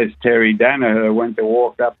as Terry Danaher went to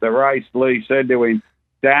walk up the race, Lee said to him,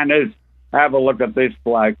 Danners, have a look at this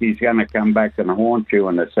bloke. He's going to come back and haunt you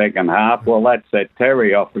in the second half. Well, that set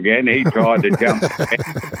Terry off again. He tried to jump.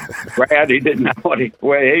 Rowdy didn't know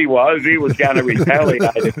where he was. He was going to retaliate.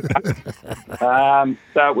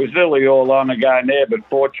 So it was really all on again there, but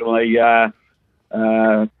fortunately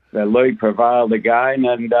Lee prevailed again,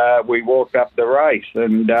 and we walked up the race.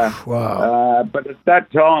 And wow. But at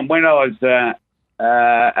that time, when I was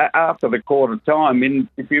after the quarter time,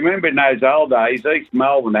 if you remember in those old days, East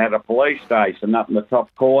Melbourne had a police station up in the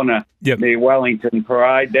top corner near Wellington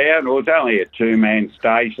Parade down. It was only a 2-man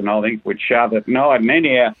station, I think, which shut at night. And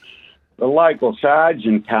anyhow, the local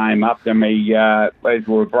sergeant came up to me as we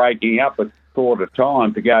were breaking up at quarter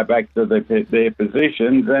time to go back to their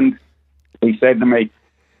positions, and he said to me,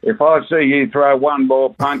 if I see you throw one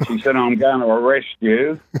more punch, he said, I'm going to arrest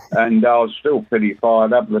you. And I was still pretty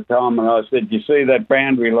fired up at the time. And I said, you see that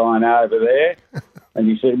boundary line over there? And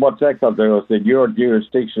he said, what's that got to do? I said, your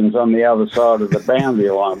jurisdiction's on the other side of the boundary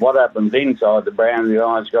line. What happens inside the boundary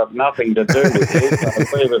line's got nothing to do with it.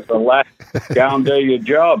 So leave us alone. Go and do your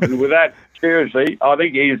job. And with that, seriously, I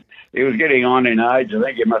think he was getting on in age. I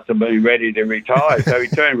think he must have been ready to retire. So he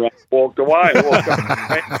turned around and walked away.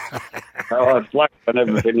 So I was lucky I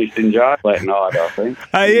never finished in jail that night, I think.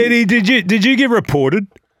 Hey, Eddie, did you get reported?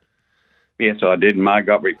 Yes, I did, and I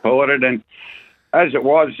got reported. And as it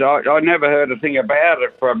was, I never heard a thing about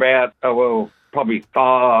it for about, probably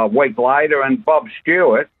a week later. And Bob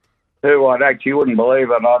Stewart, who you wouldn't believe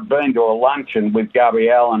it, I'd been to a luncheon with Gubby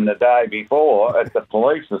Allen the day before at the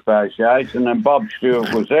Police Association, and Bob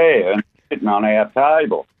Stewart was there and sitting on our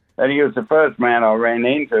table. And he was the first man I ran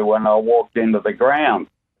into when I walked into the ground.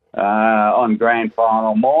 On grand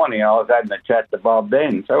final morning, I was having a chat to Bob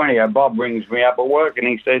then. So anyhow, Bob rings me up at work and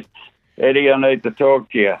he says, Eddie, I need to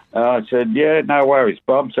talk to you. I said, yeah, no worries,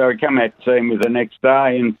 Bob. So he came out to see me the next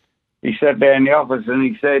day, and he sat down in the office and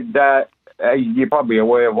he said, you're probably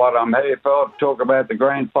aware of what I'm here for, to talk about the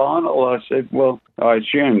grand final. I said, well, I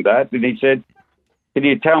assumed that. And he said, can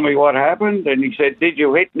you tell me what happened? And he said, did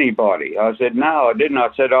you hit anybody? I said, no, I didn't. I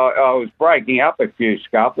said, I was breaking up a few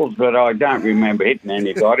scuffles, but I don't remember hitting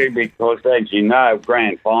anybody because, as you know,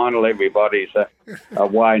 grand final, everybody's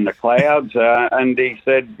away in the clouds. And he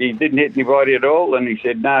said he didn't hit anybody at all. And he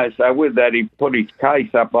said, no. So with that, he put his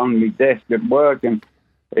case up on my desk at work, and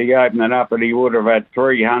he opened it up and he would have had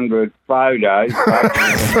 300 photos.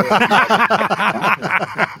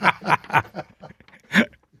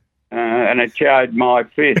 And it showed my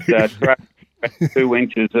fist 2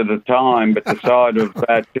 inches at a time, but the side of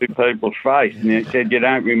 2 people's face. And he said, "You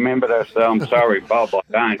don't remember that?" So I'm sorry, Bob, I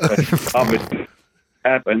don't. But obviously it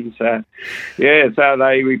happened. So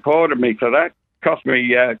they reported me for that. Cost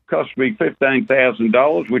me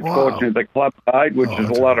 $15,000, which fortunately the club paid, which is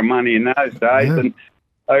a lot of money in those days. Yeah. And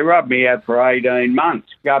they rubbed me out for 18 months.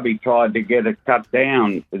 Gubby tried to get it cut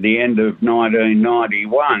down at the end of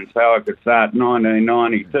 1991 so I could start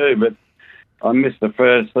 1992, but I missed the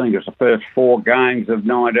first 4 games of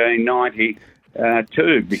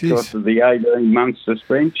 1992 because of the 18-month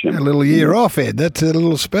suspension. A little year off, Ed. That's a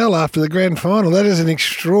little spell after the grand final. That is an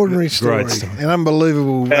extraordinary story. An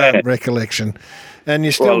unbelievable recollection. And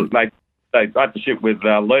you still... Well, they partnership with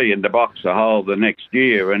Lee in the Boxer Hole the next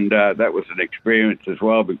year, and that was an experience as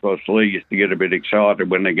well because Lee used to get a bit excited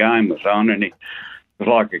when the game was on, and he was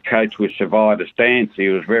like a coach with survivor stance. He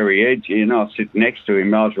was very edgy, and I was sitting next to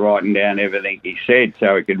him. I was writing down everything he said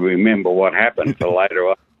so he could remember what happened for later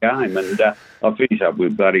on in the game, and I finish up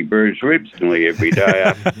with bloody bruised ribs nearly every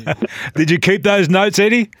day. Did you keep those notes,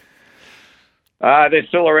 Eddie? They're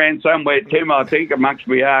still around somewhere, Tim, I think, amongst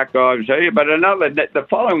my archives here. But the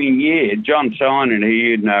following year, John Synan, who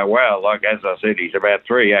you know well, like as I said, he's about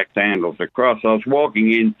 3 axe handles across. I was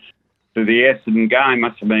walking in to the Essendon game,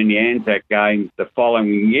 must have been the Anzac game the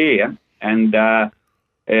following year, and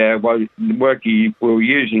we were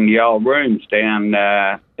using the old rooms down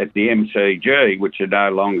at the MCG, which are no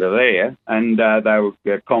longer there, and they were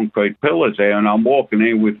concrete pillars there, and I'm walking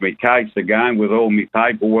in with my case again with all my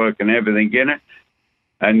paperwork and everything in it,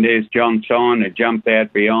 and there's John Synan jumped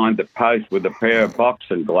out behind the post with a pair of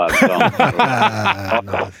boxing gloves on.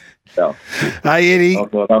 Hey, Eddie.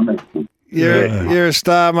 You're a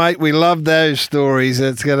star, mate. We love those stories.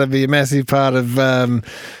 It's going to be a massive part of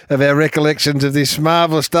our recollections of this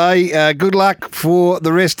marvellous day. Good luck for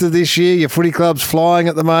the rest of this year. Your footy club's flying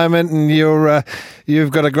at the moment, and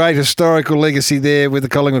you've got a great historical legacy there with the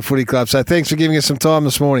Collingwood Footy Club. So thanks for giving us some time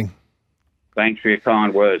this morning. Thanks for your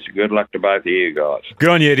kind words. Good luck to both of you guys. Good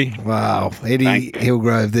on you, Eddie. Wow. Eddie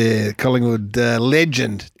Hillgrove there, Collingwood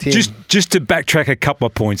legend. Tim. Just to backtrack a couple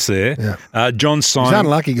of points there. Yeah. John Synan. He's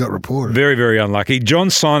unlucky, got reported. Very, very unlucky. John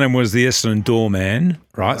Synan was the Essendon doorman,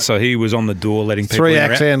 right? So he was on the door letting people 3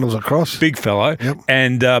 axe handles across. Big fellow. Yep.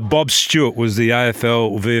 And Bob Stewart was the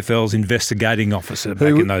AFL or VFL's investigating officer back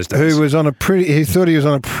in those days. He thought he was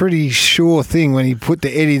on a pretty sure thing when he put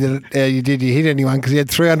to Eddie that you hit anyone because he had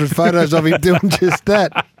 300 photos of him doing just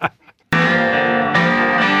that.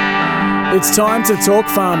 It's time to talk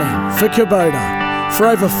farming for Kubota. For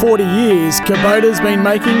over 40 years, Kubota's been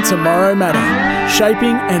making tomorrow matter,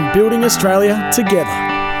 shaping and building Australia together.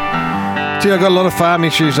 Gee, I've got a lot of farm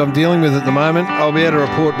issues I'm dealing with at the moment. I'll be able to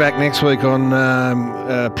report back next week on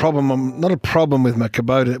not a problem with my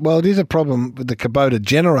Kubota. Well, it is a problem with the Kubota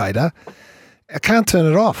generator. I can't turn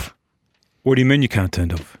it off. What do you mean you can't turn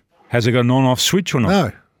it off? Has it got an on-off switch or not?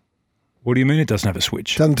 No. What do you mean it doesn't have a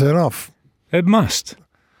switch? Doesn't turn off. It must.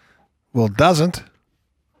 Well, it doesn't.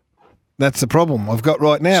 That's the problem I've got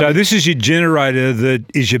right now. So this is your generator that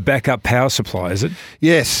is your backup power supply, is it?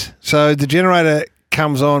 Yes. So the generator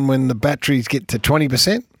comes on when the batteries get to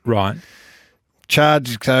 20%. Right.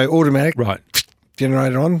 Charge, so automatic. Right.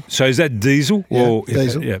 Generator on. So is that diesel? Yeah,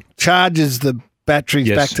 diesel. Yeah. Charges the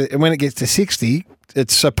batteries back to, and when it gets to 60,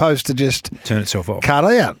 it's supposed to just turn itself off, cut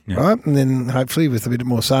out, right? And then hopefully with a bit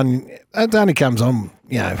more sun, it only comes on,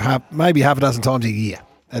 maybe half a dozen times a year.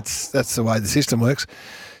 That's the way the system works.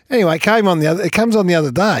 Anyway, it comes on the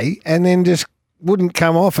other day and then just wouldn't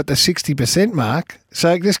come off at the 60% mark.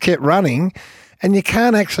 So it just kept running, and you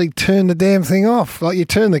can't actually turn the damn thing off. Like you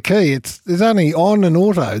turn the key, there's only on and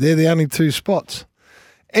auto. They're the only 2 spots.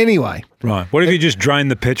 Anyway. Right. What if you just drain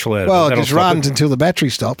the petrol out of it? Well, it just runs until the battery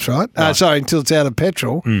stops, right? Until it's out of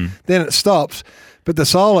petrol. Then it stops. But the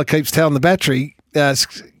solar keeps telling the battery,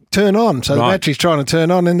 turn on. So the battery's trying to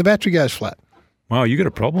turn on and the battery goes flat. Wow, you got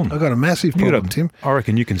a problem. I've got a massive problem, Tim. I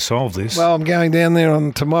reckon you can solve this. Well, I'm going down there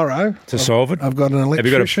on tomorrow to solve it. I've got an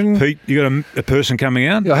electrician. Have you got a person coming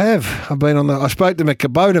out? I have. I spoke to my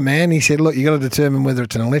Kubota man. He said, look, you got to determine whether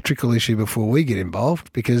it's an electrical issue before we get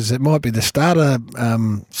involved, because it might be the starter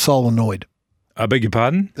solenoid. I beg your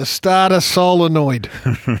pardon? The starter solenoid.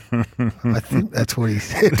 I think that's what he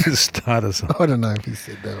said. The starter solenoid. I don't know if he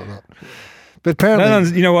said that or not. But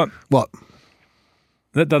apparently... You know what? What?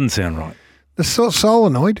 That doesn't sound right. The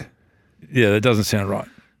solenoid? Yeah, that doesn't sound right.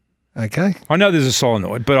 Okay. I know there's a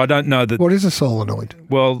solenoid, but I don't know that... What is a solenoid?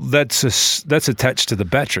 Well, that's attached to the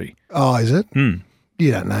battery. Oh, is it? Mm.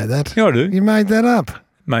 You don't know that. Yeah, I do. You made that up.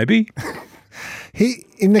 Maybe.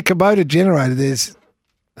 In the Kubota generator, there's...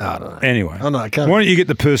 I don't know. Anyway, I why don't you get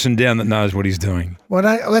the person down that knows what he's doing? Well,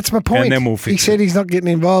 that's my point. And then we'll fix He said he's not getting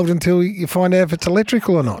involved until you find out if it's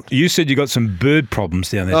electrical or not. You said you got some bird problems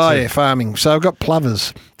down there Oh, too. yeah, farming. So I've got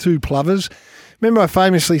plovers, 2 plovers. Remember I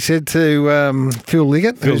famously said to Phil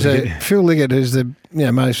Liggett, who's the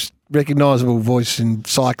most recognisable voice in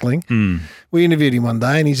cycling. We interviewed him one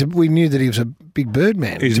day and we knew that he was a big bird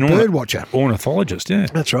man. He's a bird watcher. Ornithologist, yeah.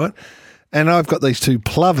 That's right. And I've got these 2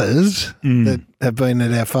 plovers that have been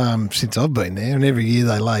at our farm since I've been there, and every year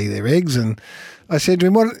they lay their eggs. And I said to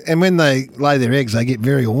him, and when they lay their eggs, they get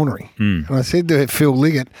very ornery. And I said to Phil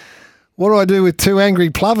Liggett, what do I do with 2 angry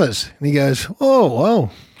plovers? And he goes, oh,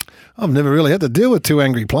 well, I've never really had to deal with 2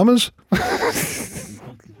 angry plumbers.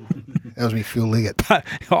 That was me, Phil Liggett.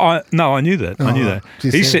 No, I knew that. I knew that.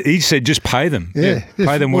 He said just pay them. Yeah.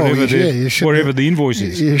 Pay them whatever the invoice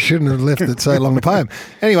is. You shouldn't have left it so long to pay them.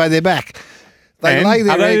 Anyway, they're back. They lay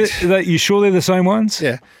their eggs. You sure they're the same ones?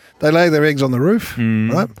 Yeah. They lay their eggs on the roof,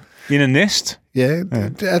 right? In a nest? Yeah.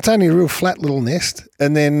 It's only a real flat little nest.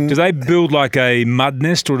 And then... Do they build like a mud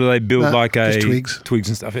nest or do they build just twigs? Twigs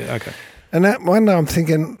and stuff. Yeah, okay. And that one day I'm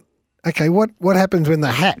thinking, okay, what happens when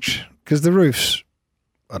they hatch? Because the roof's,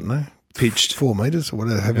 I don't know, pitched 4 metres or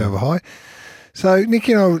whatever, however high. So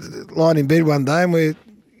Nicky and I were lying in bed one day and we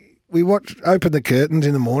opened the curtains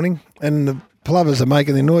in the morning and the plovers are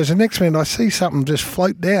making their noise. The next minute I see something just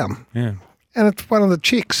float down. Yeah. And it's one of the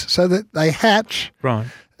chicks. So that they hatch. Right.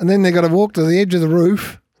 And then they've got to walk to the edge of the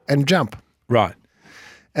roof and jump. Right.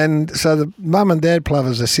 And so the mum and dad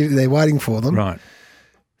plovers are sitting there waiting for them. Right.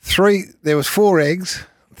 There was 4 eggs,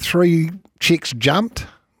 3 chicks jumped.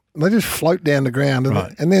 And they just float down the ground.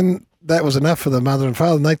 And then that was enough for the mother and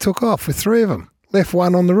father, and they took off with 3 of them. Left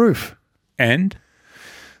 1 on the roof. And?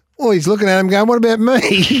 Well, he's looking at him going, what about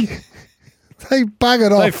me? They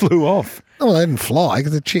buggered off. They flew off. Oh, they didn't fly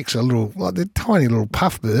because the chicks are they're tiny little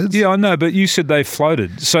puff birds. Yeah, I know, but you said they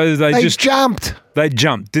floated. So they just jumped. They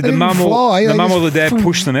jumped. Did they the mum or the dad flew.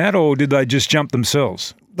 push them out, or did they just jump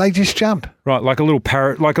themselves? They just jump. Right, like a little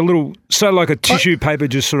parrot, like a tissue paper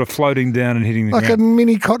just sort of floating down and hitting the ground. Like a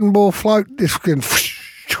mini cotton ball float. Just going,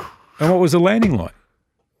 and what was the landing like?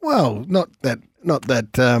 Well, not that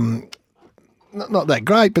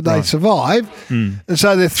great, but they survived. And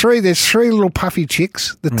so there's 3 little puffy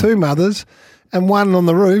chicks, the 2 mothers, and 1 on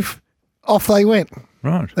the roof. Off they went.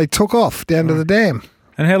 Right. They took off down to the dam.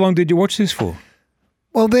 And how long did you watch this for?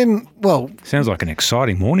 Sounds like an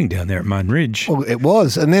exciting morning down there at Moan Ridge. Well, it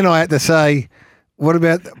was. And then I had to say, what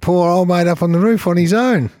about the poor old mate up on the roof on his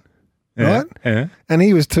own? Yeah, right? Yeah. And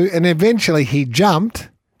he was and eventually he jumped.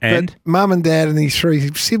 And? But mum and dad and his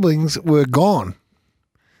 3 siblings were gone.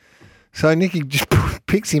 So Nicky just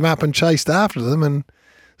picks him up and chased after them and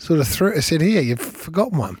sort of said, here, you've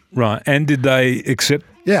forgotten one. Right. And did they accept?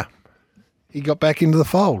 Yeah. He got back into the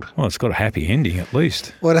fold. Well, it's got a happy ending at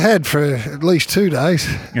least. Well, it had for at least 2 days.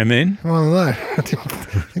 And then? I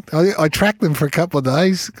don't know. I tracked them for a couple of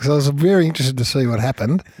days because I was very interested to see what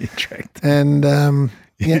happened. You tracked them. And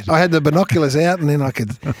I had the binoculars out and then I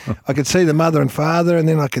could see the mother and father and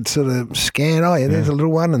then I could sort of scan, there's a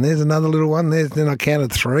little one and there's another little one. Then I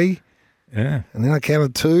counted 3. Yeah. And then I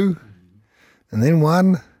counted 2 and then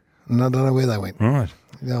 1 and I don't know where they went. Right.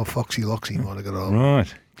 The old Foxy Loxy might have got old.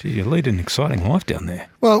 Right. Gee, you lead an exciting life down there.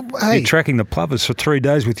 Well, hey. You're tracking the plovers for 3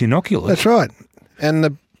 days with binoculars. That's right.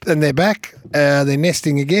 And they're back. They're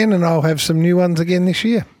nesting again, and I'll have some new ones again this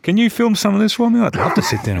year. Can you film some of this for me? I'd love to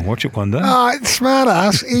sit down and watch it one day. Oh, smart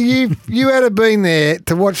ass. you had to been there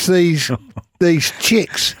to watch these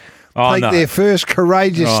chicks take their first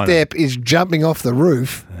courageous step is jumping off the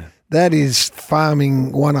roof. That is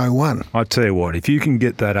farming 101. I tell you what, if you can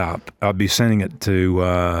get that up, I'll be sending it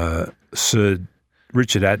to Sir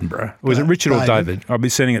Richard Attenborough. Was it Richard or David? I'll be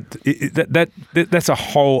sending it. That's a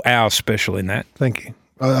whole hour special in that. Thank you.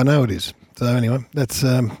 I know it is. So anyway, that's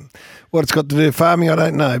what it's got to do with farming. I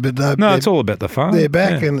don't know, but no, it's all about the farm. They're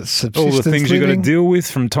back and it's subsistence. All the things you've got to deal with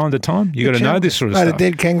from time to time. You got to know this sort of stuff. I had a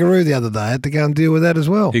dead kangaroo the other day. I had to go and deal with that as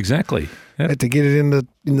well. Exactly. Yep. Had to get it in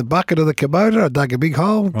the bucket of the Kubota. I dug a big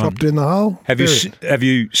hole, dropped it in the hole. Have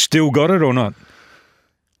you still got it or not?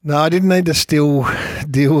 No, I didn't need to still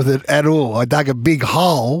deal with it at all. I dug a big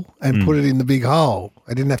hole and put it in the big hole.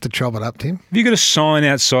 I didn't have to chop it up, Tim. Have you got a sign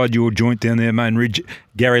outside your joint down there, Moan Ridge,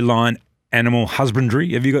 Gary Lyon Animal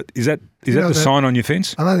Husbandry? Have you got? Is that the sign on your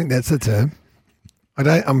fence? I don't think that's the term.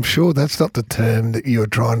 I'm sure that's not the term that you're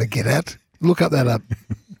trying to get at. Look that up.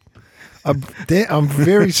 I'm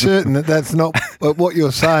very certain that's not what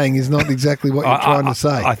you're saying. Is not exactly what you're trying to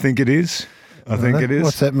say. I think it is. I think it is.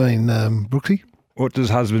 What's that mean, Brooksy? What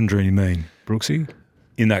does husbandry mean, Brooksy,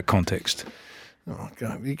 in that context? Oh,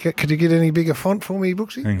 God. Could you get any bigger font for me,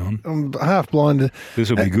 Brooksy? Hang on. I'm half blind.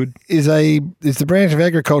 This will be good. Is the branch of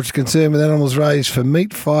agriculture concerned with animals raised for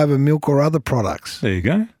meat, fibre, milk or other products? There you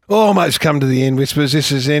go. Almost come to the end, Whispers.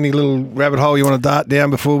 This is any little rabbit hole you want to dart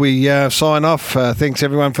down before we sign off. Thanks,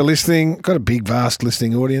 everyone, for listening. Got a big, vast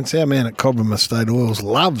listening audience. Our man at Cobram Estate Oils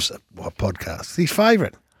loves my podcast. His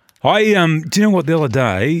favourite. Do you know what? The other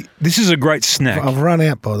day, this is a great snack. I've run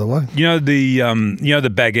out, by the way. You know the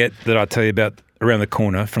baguette that I tell you about around the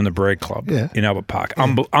corner from the Bread Club in Albert Park.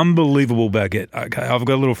 Yeah. Unbelievable baguette. Okay, I've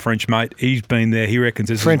got a little French mate. He's been there. He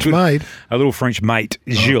reckons it's French mate. A little French mate,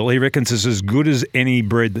 Gilles. He reckons it's as good as any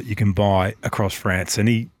bread that you can buy across France, and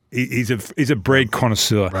he's a bread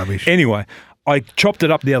connoisseur. Rubbish. Anyway, I chopped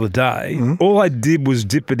it up the other day. Mm-hmm. All I did was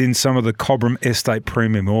dip it in some of the Cobram Estate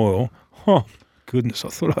Premium Oil. Oh goodness, I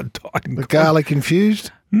thought I'd died. The garlic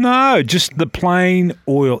infused? No, just the plain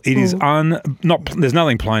oil. It is there's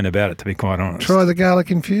nothing plain about it, to be quite honest. Try the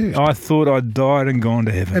garlic infused. I thought I'd died and gone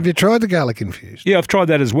to heaven. Have you tried the garlic infused? Yeah, I've tried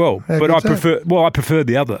that as well. But I prefer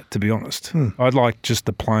the other, to be honest. I'd like just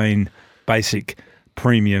the plain, basic,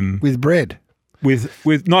 premium. With bread?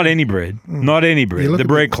 With not any bread. Not any bread. The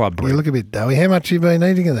Bread Club bread. You look a bit doughy. How much have you been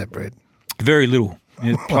eating of that bread? Very little.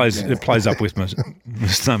 It plays up with my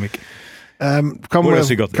stomach.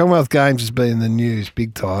 Commonwealth Games has been in the news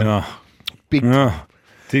big time.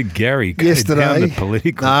 Dear Gary, yesterday. Down the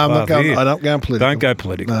political I'm not going political. Don't go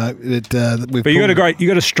political. No, but you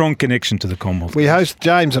got a strong connection to the Commonwealth.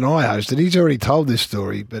 James and I hosted. He's already told this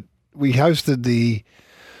story, but we hosted the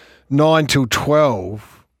 9 till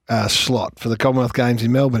 12 slot for the Commonwealth Games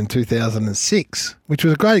in Melbourne in 2006, which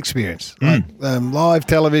was a great experience. Live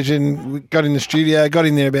television. We got in the studio. Got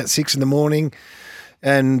in there about 6 in.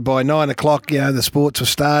 And by 9 o'clock, the sports were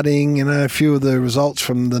starting. A few of the results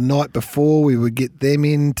from the night before, we would get them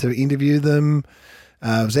in to interview them.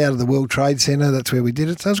 It was out of the World Trade Centre. That's where we did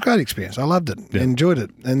it. So it was a great experience. I loved it. Yeah. Enjoyed it.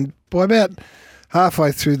 And by about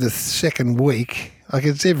halfway through the second week,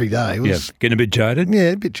 it's every day. It was, getting a bit jaded?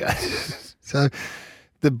 Yeah, a bit jaded. So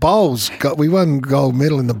the bowls, we won gold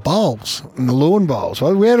medal in the bowls, in the lawn bowls.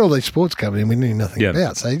 Well, we had all these sports coming in we knew nothing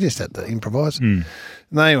about, so you just had to improvise.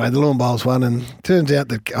 No, anyway, the lawn bowls won, and turns out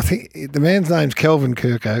that I think the man's name's Kelvin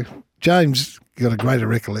Kirko. James got a greater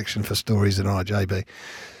recollection for stories than I, JB.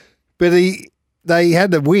 But they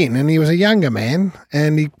had to win, and he was a younger man,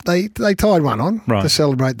 and they tied one on to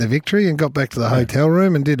celebrate the victory, and got back to the hotel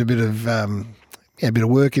room and did a bit of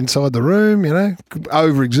work inside the room.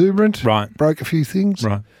 Over exuberant, broke a few things.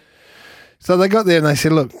 Right. So they got there and they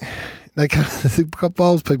said, look. The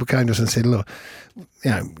bowls people came to us and said, look,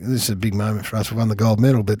 this is a big moment for us. We won the gold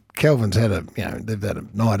medal, but Kelvin's had they've had a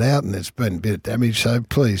night out and there's been a bit of damage. So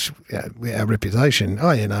please, our reputation.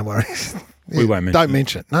 Oh yeah, no worries. We won't mention. Don't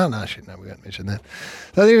mention it. No, we won't mention that.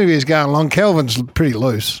 So the interview's going along. Kelvin's pretty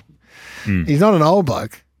loose. He's not an old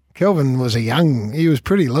bloke. Kelvin he was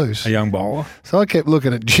pretty loose. A young bowler. So I kept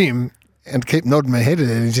looking at Jim and keep nodding my head at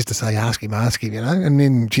it just to say, ask him, And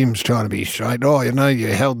then Jim's trying to be straight. You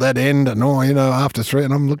held that end and, after 3.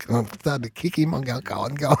 And I'm starting to kick him. I'm going, go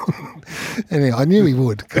on. Anyway, I knew he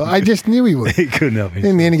would. I just knew he would. He couldn't help it.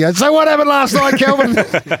 In the end, he goes, so what happened last night, Kelvin?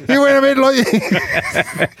 You went a bit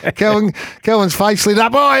like... Kelvin's face lit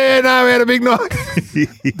up. Oh, yeah, no, we had a big night.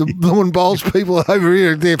 The lawn bowls people over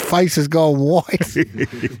here, their faces gone white.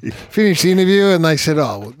 Finished the interview and they said,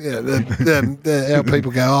 our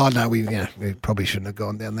people go, oh, no, we probably shouldn't have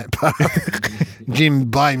gone down that path.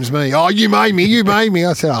 Jim blames me. Oh, you made me.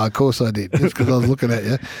 I said, of course I did, just because I was looking at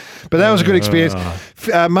you. But that was a good experience.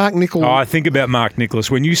 Mark Nicholas. I think about Mark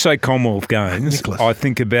Nicholas. When you say Commonwealth Games, I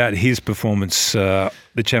think about his performance, the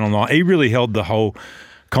Channel 9. He really held the whole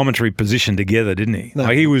commentary position together, didn't he? No,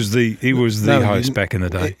 he was the host back in the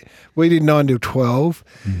day. We did 9 till 12.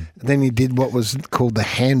 And then he did what was called the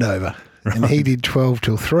handover. Right. And he did 12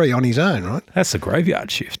 till 3 on his own, right? That's a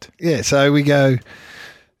graveyard shift. Yeah, so we go,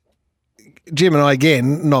 Jim and I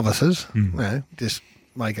again, novices, just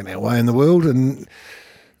making our way in the world, and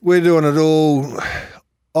we're doing it all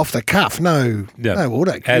off the cuff, no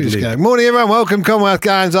auto cues. Morning, everyone. Welcome, Commonwealth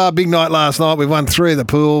Games. Big night last night. We won 3 of the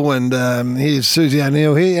pool, and here's Susie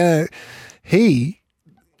O'Neill here. He,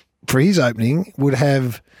 for his opening, would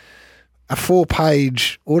have a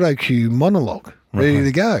 4-page auto cue monologue ready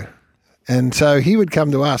to go. And so he would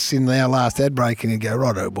come to us in our last ad break and he'd go,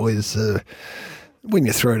 righto, boys, when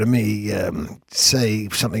you throw to me, say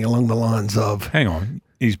something along the lines of... Hang on,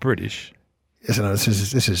 he's British. Yes, no, this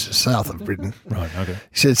is south of Britain. Right, okay.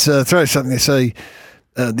 He said, throw something to say,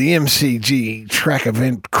 the MCG track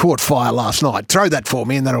event caught fire last night. Throw that for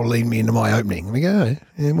me and that'll lead me into my opening. We go,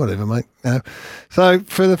 yeah, whatever, mate. So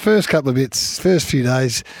for the first couple of bits, first few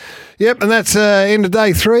days, yep, and that's end of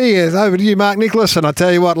day 3. Over to you, Mark Nicholas. And I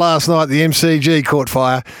tell you what, last night the MCG caught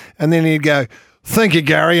fire, and then he'd go, thank you,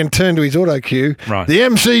 Gary, and turn to his auto cue. Right. The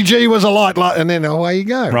MCG was a light, and then away you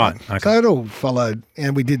go. Right. Okay. So it all followed,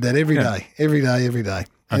 and we did that every day.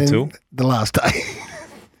 Until? And the last day.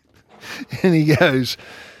 And he goes,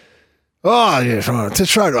 oh, yes, to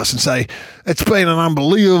throw to us and say, it's been an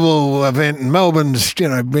unbelievable event, and Melbourne's,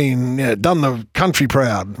 been done the country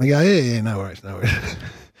proud. We go, yeah, no worries.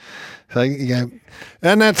 So you go,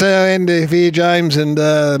 and that's our end here, James, and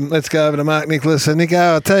let's go over to Mark Nicholas. And Nico,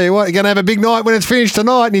 I'll tell you what, you're going to have a big night when it's finished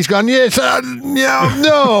tonight. And he's gone, yes,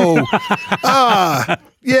 no.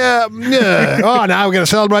 Yeah. Oh, no, we're going to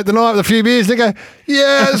celebrate the night with a few beers. They go,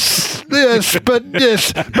 yes, but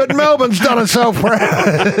Melbourne's done itself proud.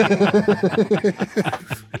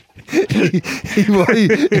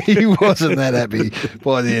 he wasn't that happy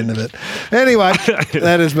by the end of it. Anyway,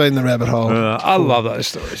 that has been the Rabbit Hole. I love those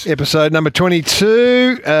stories. Episode number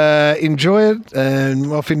 22. Enjoy it,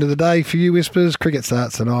 and off into the day for you, Whispers. Cricket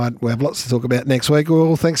starts tonight. We'll have lots to talk about next week.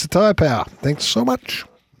 All thanks to Tyre Power. Thanks so much.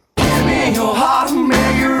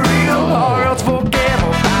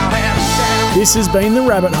 This has been The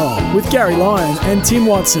Rabbit Hole with Gary Lyon and Tim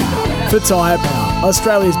Watson for Tyre Power,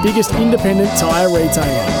 Australia's biggest independent tyre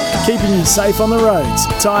retailer. Keeping you safe on the roads.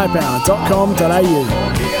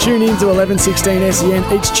 tyrepower.com.au. Tune in to 11:16 SEN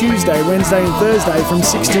each Tuesday, Wednesday and Thursday from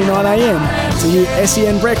 6 to 9 a.m. to hear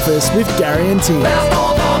SEN Breakfast with Gary and Tim.